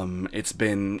 It's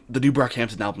been the new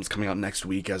Brockhampton album's coming out next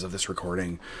week as of this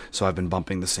recording, so I've been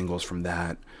bumping the singles from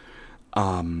that.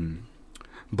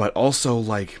 But also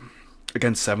like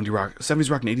again 70s rock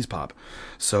and 80s pop.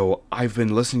 So I've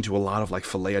been listening to a lot of like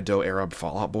Philea Do era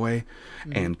Fall Out Boy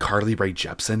and Carly Rae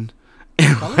Jepsen.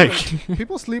 And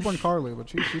People sleep on Carly, but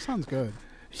she sounds good.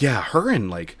 yeah, her and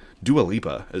like Dua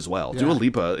Lipa as well. Yeah. Dua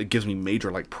Lipa, it gives me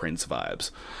major like Prince vibes.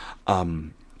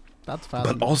 That's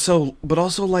fast. But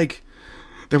also like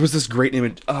there was this great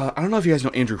image. I don't know if you guys know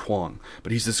Andrew Huang,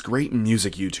 but he's this great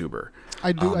music YouTuber.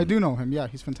 I do know him. Yeah,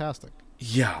 he's fantastic.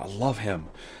 Yeah, I love him.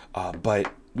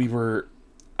 But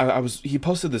he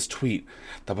posted this tweet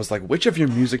that was like, which of your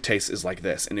music tastes is like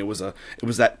this? And it was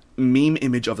that meme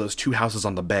image of those two houses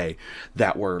on the bay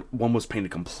that were, one was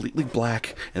painted completely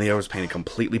black and the other was painted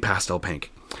completely pastel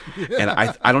pink. Yeah. And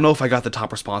I don't know if I got the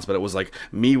top response, but it was like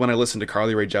me when I listened to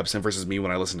Carly Rae Jepsen versus me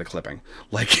when I listened to Clipping.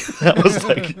 Like that was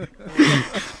like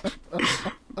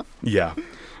yeah.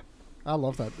 I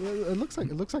love that. It looks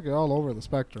like you're all over the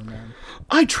spectrum, man.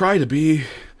 I try to be.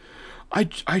 I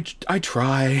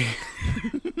try.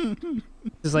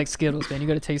 It's like Skittles, man. You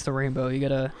gotta taste the rainbow. You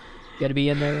gotta be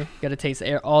in there. You gotta taste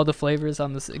all the flavors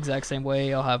on this exact same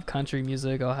way. I'll have country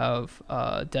music. I'll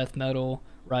have death metal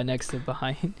right next to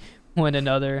behind one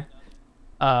another.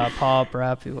 Pop,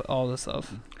 rap, all this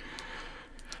stuff.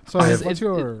 So what's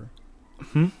your?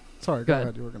 Sorry, go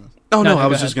ahead. You were gonna. Oh no, I go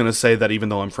was ahead. just gonna say that even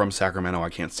though I'm from Sacramento, I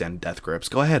can't stand Death Grips.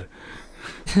 Go ahead.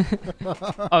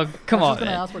 Oh, come on, gonna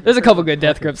man. ask what There's your a couple favorite good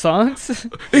Death record Grip songs.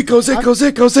 It goes.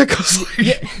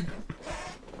 Yeah.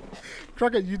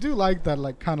 Crockett, you do like that,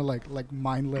 like kind of like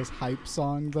mindless hype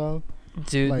song though.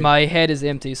 Dude, Like- my head is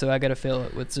empty, so I gotta fill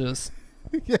it with just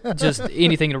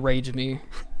anything to rage me.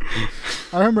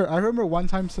 I remember one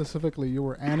time specifically you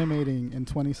were animating in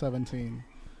 2017,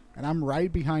 and I'm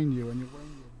right behind you, and you're wearing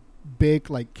your big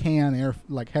like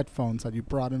headphones that you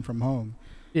brought in from home.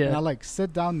 And I Yeah. like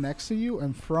sit down next to you,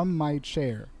 and from my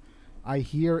chair, I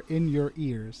hear in your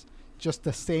ears just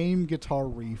the same guitar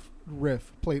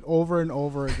riff played over and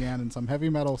over again in some heavy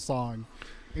metal song,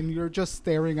 and you're just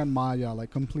staring at Maya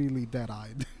like completely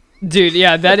dead-eyed. Dude,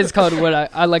 yeah, that is called what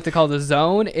I like to call the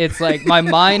zone. It's like my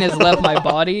mind has left my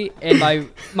body, and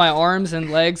my arms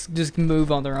and legs just move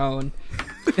on their own.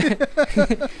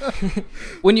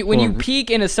 when you peak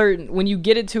in when you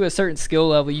get into a certain skill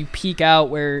level, you peak out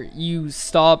where you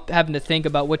stop having to think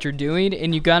about what you're doing,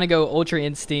 and you gotta go ultra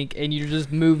instinct, and you're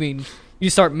just moving. You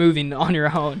start moving on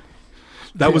your own.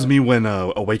 That was me when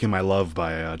 "Awaken My Love"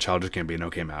 by Childish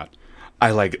Gambino came out.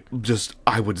 I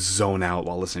would zone out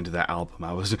while listening to that album.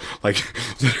 I was like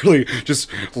literally just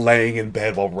laying in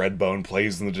bed while Redbone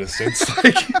plays in the distance.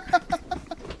 Like,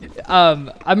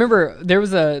 I remember there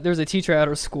was a teacher at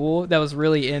our school that was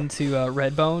really into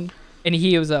Redbone, and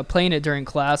he was playing it during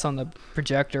class on the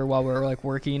projector while we were like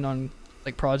working on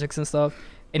like projects and stuff.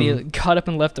 And he got up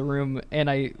and left the room, and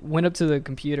I went up to the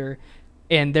computer,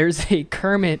 and there's a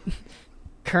Kermit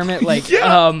like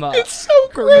it's so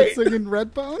Kermit great. singing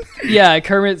Redbone. yeah,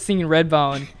 Kermit singing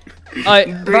Redbone,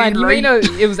 Brian, you may know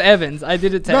it was Evans. I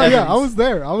did it to Evans. Yeah, I was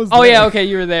there. Oh yeah, okay,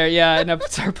 you were there. Yeah, and I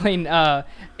started playing. And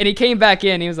he came back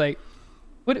in. He was like,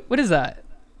 "What is that?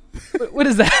 What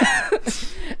is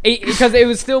that?" Because it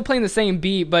was still playing the same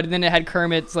beat, but then it had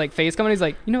Kermit's like face coming. He's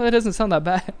like, that doesn't sound that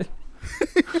bad.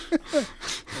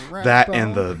 That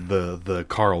and the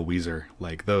Carl Weezer,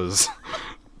 like those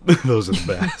those are the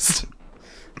best.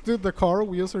 Dude, the Carl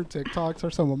Weezer TikToks are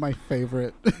some of my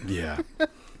favorite. Yeah,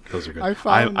 those are good.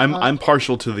 I'm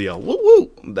partial to the woo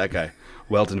woo, that guy,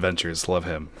 Welton Ventures, love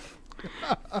him.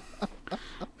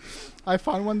 I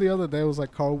found one the other day. It was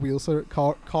like Carl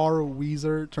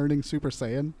Weezer turning Super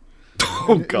Saiyan.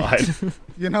 Oh God!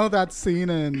 You know that scene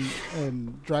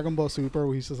in Dragon Ball Super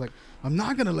where he's just like, "I'm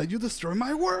not gonna let you destroy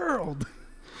my world."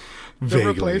 They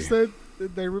replaced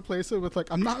it with like,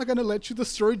 "I'm not gonna let you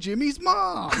destroy Jimmy's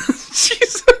mom."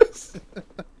 Jesus.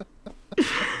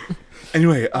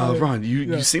 Anyway, Ron,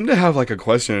 you seem to have like a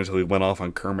question until we went off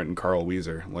on Kermit and Carl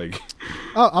Weezer. Like,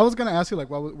 oh, I was gonna ask you like,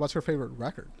 what's your favorite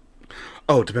record?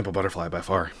 Oh, To Pimp a Butterfly by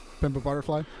far. Pimp a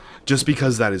Butterfly. Just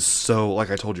because that is so,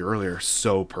 like I told you earlier,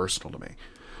 so personal to me.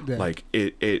 Yeah. Like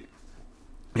it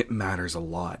matters a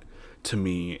lot to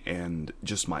me and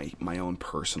just my own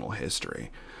personal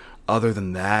history. Other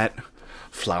than that,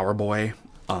 Flower Boy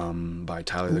by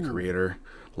Tyler the Creator.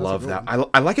 Love that.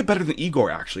 I like it better than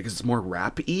Igor actually because it's more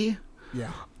rap-y.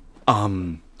 Yeah.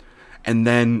 And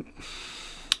then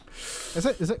is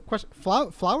it question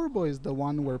Flower Boy is the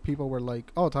one where people were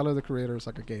like, "Oh, Tyler the Creator is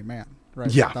like a gay man,"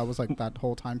 right? Yeah. That was like that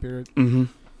whole time period. Mm-hmm.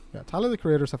 Yeah, Tyler the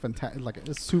Creator is a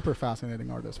a super fascinating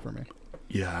artist for me.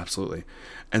 Yeah, absolutely.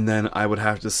 And then I would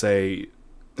have to say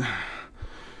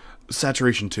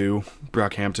Saturation 2,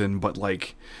 Brockhampton, but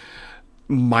like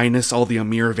minus all the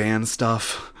Amir Van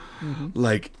stuff. Mm-hmm.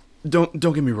 Like don't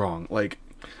get me wrong, like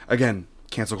again,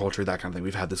 cancel culture, that kind of thing.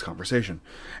 We've had this conversation.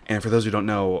 And for those who don't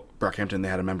know, Brockhampton, they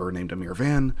had a member named Amir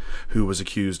Van who was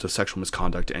accused of sexual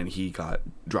misconduct and he got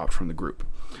dropped from the group.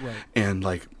 Right. And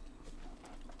like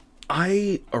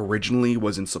I originally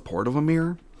was in support of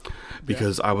Amir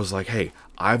because I was like, hey,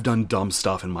 I've done dumb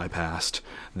stuff in my past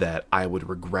that I would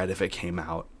regret if it came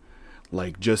out.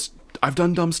 Like I've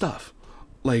done dumb stuff.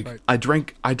 Like right. I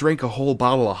drank a whole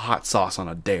bottle of hot sauce on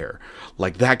a dare.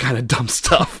 Like that kind of dumb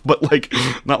stuff, but like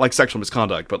not like sexual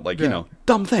misconduct, but like,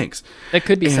 dumb things. That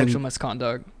could be sexual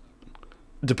misconduct.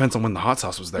 Depends on when the hot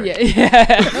sauce was there.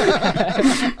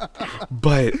 Yeah.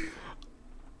 But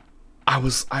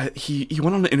he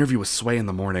went on an interview with Sway in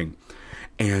the morning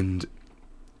and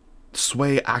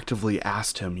Sway actively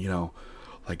asked him,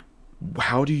 like,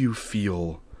 how do you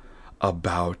feel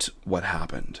about what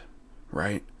happened?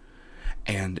 Right?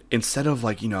 And instead of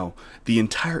like, the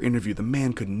entire interview, the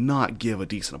man could not give a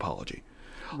decent apology.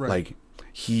 Right. Like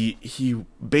he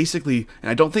basically, and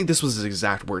I don't think this was his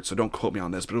exact words, so don't quote me on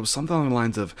this, but it was something along the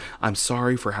lines of, I'm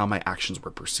sorry for how my actions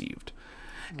were perceived.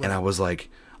 Right. And I was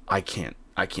like, I can't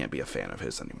be a fan of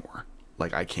his anymore.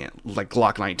 Like I can't, like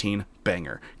Glock 19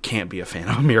 banger, can't be a fan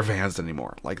of Amir Vans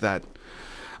anymore. Like that,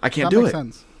 I can't do it. That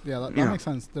makes sense. Yeah, that makes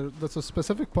sense. There's a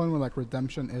specific point where like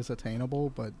redemption is attainable,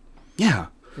 but yeah.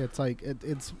 It's like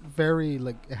it's very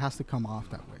like it has to come off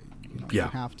that way. Yeah.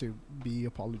 You have to be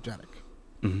apologetic.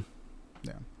 Mm-hmm.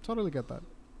 Yeah, totally get that.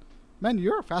 Man,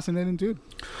 you're a fascinating dude.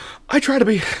 I try to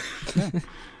be. Yeah.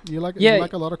 You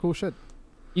like a lot of cool shit.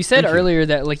 You said earlier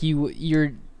that like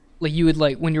you're like you would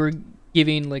like when you were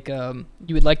giving like you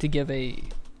would like to give a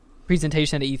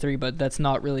presentation at E3, but that's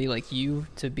not really like you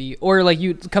to be, or like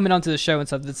you coming onto the show and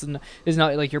stuff. This is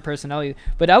not like your personality.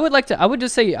 But I would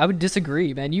just say I would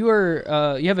disagree, man. You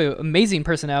have an amazing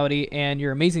personality and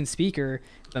you're an amazing speaker,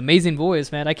 amazing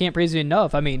voice, man. I can't praise you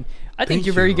enough. I mean, I think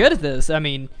you're very good at this. I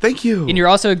mean, thank you. And you're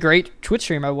also a great Twitch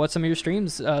streamer. I watched some of your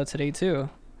streams today too.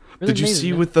 Really Did you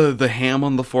see man. With the ham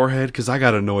on the forehead? Because I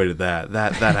got annoyed at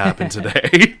that happened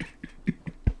today.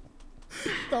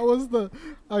 That was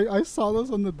I saw this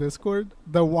on the Discord.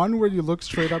 The one where you look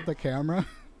straight at the camera.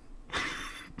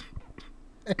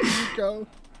 And you go.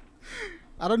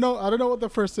 I don't know what the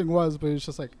first thing was, but it's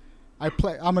just like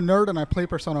I'm a nerd and I play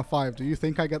Persona 5. Do you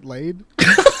think I get laid?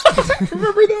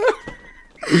 Remember that?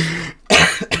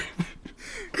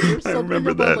 I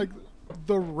remember that. Like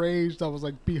the rage that was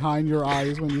like behind your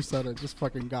eyes when you said it just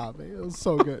fucking got me. It was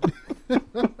so good.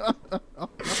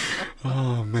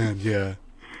 Oh man, yeah.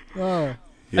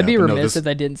 Yeah, I'd be remiss if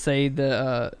I didn't say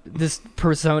this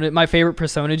Persona, my favorite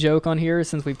Persona joke on here,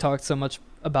 since we've talked so much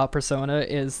about Persona,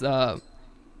 is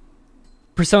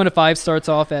Persona 5 starts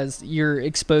off as you're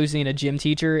exposing a gym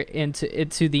teacher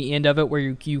into the end of it where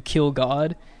you kill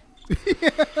God,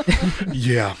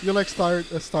 Yeah. You like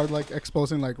start like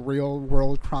exposing like real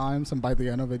world crimes, and by the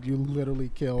end of it, you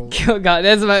literally kill. Oh God,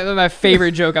 that's my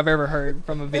favorite joke I've ever heard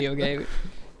from a video game.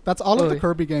 That's all of the Holy.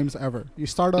 Kirby games ever. You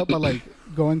start out by like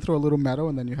going through a little meadow,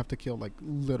 and then you have to kill like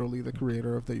literally the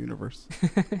creator of the universe.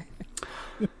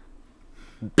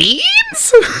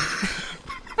 Beans?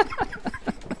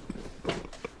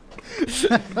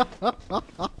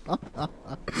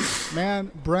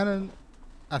 Man, Brennan,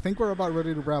 I think we're about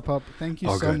ready to wrap up. Thank you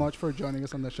Oh, so good. much for joining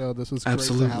us on the show. This was great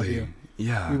to have Absolutely. you.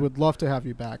 Yeah. We would love to have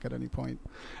you back at any point.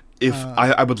 If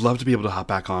I would love to be able to hop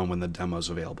back on when the demo's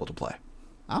available to play.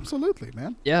 Absolutely,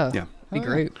 man. Yeah, Yeah. be Oh, yeah.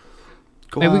 great.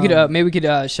 Cool. Maybe we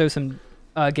could show some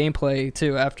gameplay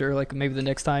too after like maybe the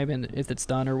next time, and if it's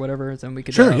done or whatever, then we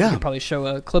could Sure, we yeah. could probably show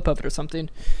a clip of it or something.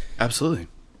 Absolutely.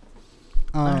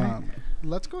 Alright.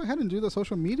 Let's go ahead and do the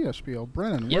social media spiel.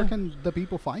 Brennan, Yeah. where can the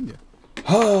people find you?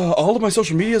 All of my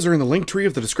social medias are in the link tree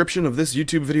of the description of this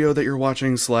YouTube video that you're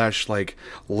watching / like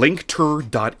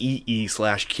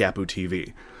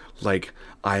linkter.ee/KapuTV. Like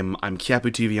I'm Kapu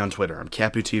TV on Twitter. I'm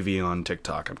Kapu TV on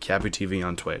TikTok. I'm Kapu TV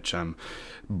on Twitch. I'm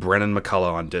Brennan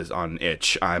McCullough on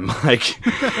Itch. I'm like,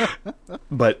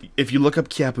 but if you look up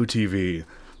Kapu TV,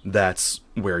 that's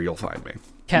where you'll find me.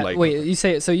 Like, Wait, you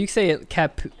say it? So you say it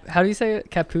cap? How do you say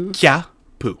it? Kapu?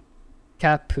 Kapu.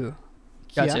 Kapu.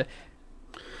 Gotcha.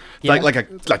 Like a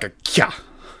kya.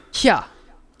 Yeah.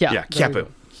 Yeah, There we Kapu. go.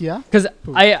 Yeah? Because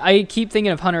I keep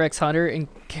thinking of Hunter x Hunter and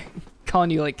calling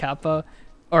you like Kappa,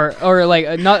 or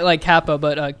like not like Kappa,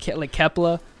 but like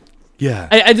Kepla. Yeah.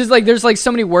 I just like there's like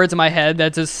so many words in my head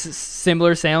that's just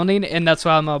similar sounding, and that's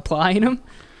why I'm applying them.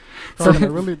 Carmen, I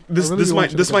really This do want might- you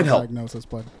to this get might the help. Diagnosis,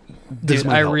 but This Dude,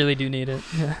 might I help. really do need it.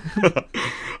 Yeah.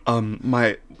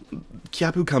 My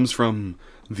Kapu comes from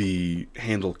the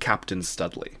handle Captain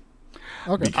Studley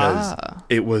okay. because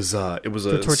it was a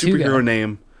Tortuga. superhero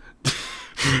name.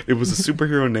 It was a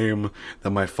superhero name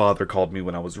that my father called me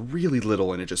when I was really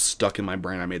little, and it just stuck in my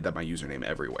brain. I made that my username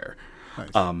everywhere.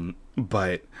 Nice.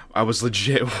 But I was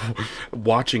legit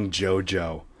watching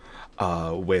JoJo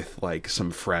with like some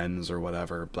friends or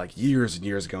whatever, like years and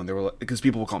years ago, and they were because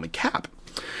people would call me Cap,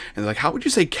 and they're like, "How would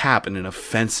you say Cap in an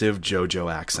offensive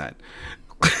JoJo accent?"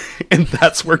 And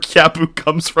that's where Kapu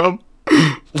comes from.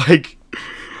 like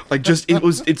just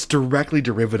it's directly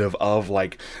derivative of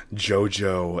like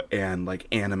JoJo and like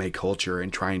anime culture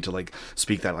and trying to like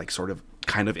speak that like sort of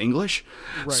kind of English.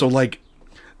 Right. So like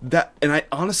that, and I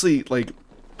honestly like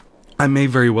I may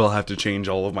very well have to change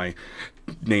all of my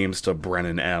names to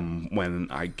Brennan M when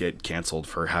I get canceled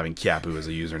for having Kapu as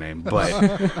a username.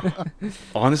 But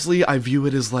honestly, I view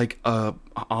it as like a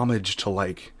homage to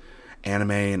like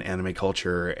anime and anime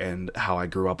culture and how I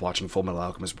grew up watching Full Metal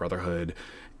Alchemist Brotherhood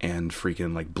and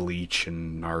freaking like Bleach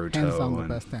and Naruto. Hands down the and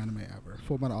best anime ever.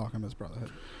 Full Metal Alchemist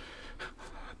Brotherhood.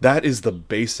 that is the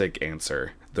basic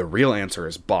answer. The real answer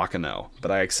is Baccano,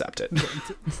 but I accept it.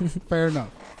 Fair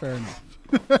enough. Fair enough.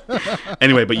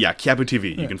 Anyway, but yeah, Kapu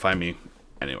TV. You can find me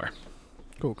anywhere.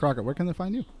 Cool. Crockett, where can they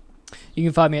find you? You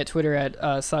can find me at Twitter at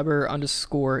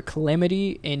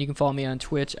cyber_calamity, and you can follow me on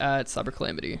Twitch at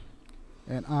cybercalamity.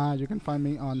 And you can find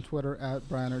me on Twitter at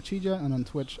Brian Archija and on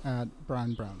Twitch at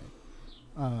Brian Brownie.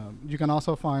 You can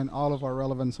also find all of our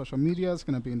relevant social media. It's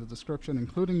going to be in the description,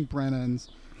 including Brennan's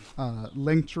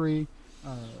link tree.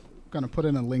 Going to put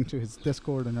in a link to his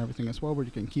Discord and everything as well, where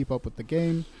you can keep up with the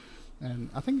game. And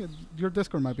I think your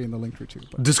Discord might be in the link tree too.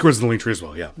 But Discord's in the link tree as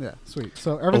well, yeah. yeah, sweet.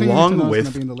 So everything Along you need to know is with-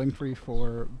 going to be in the link tree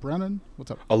for Brennan. What's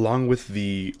up? Along with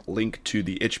the link to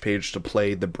the itch page to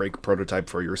play the Break prototype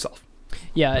for yourself.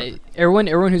 Yeah, everyone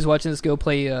who's watching this, go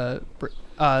play the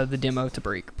demo to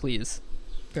Break, please.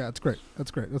 Yeah, it's great.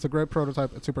 That's great. It's a great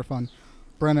prototype. It's super fun.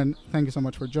 Brennan, thank you so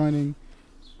much for joining.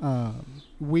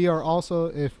 We are also,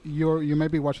 if you may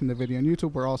be watching the video on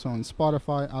YouTube, we're also on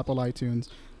Spotify, Apple iTunes,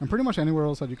 and pretty much anywhere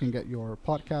else that you can get your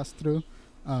podcast through.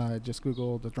 Just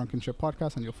Google the Drunken Ship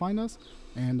Podcast and you'll find us.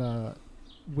 And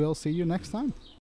we'll see you next time.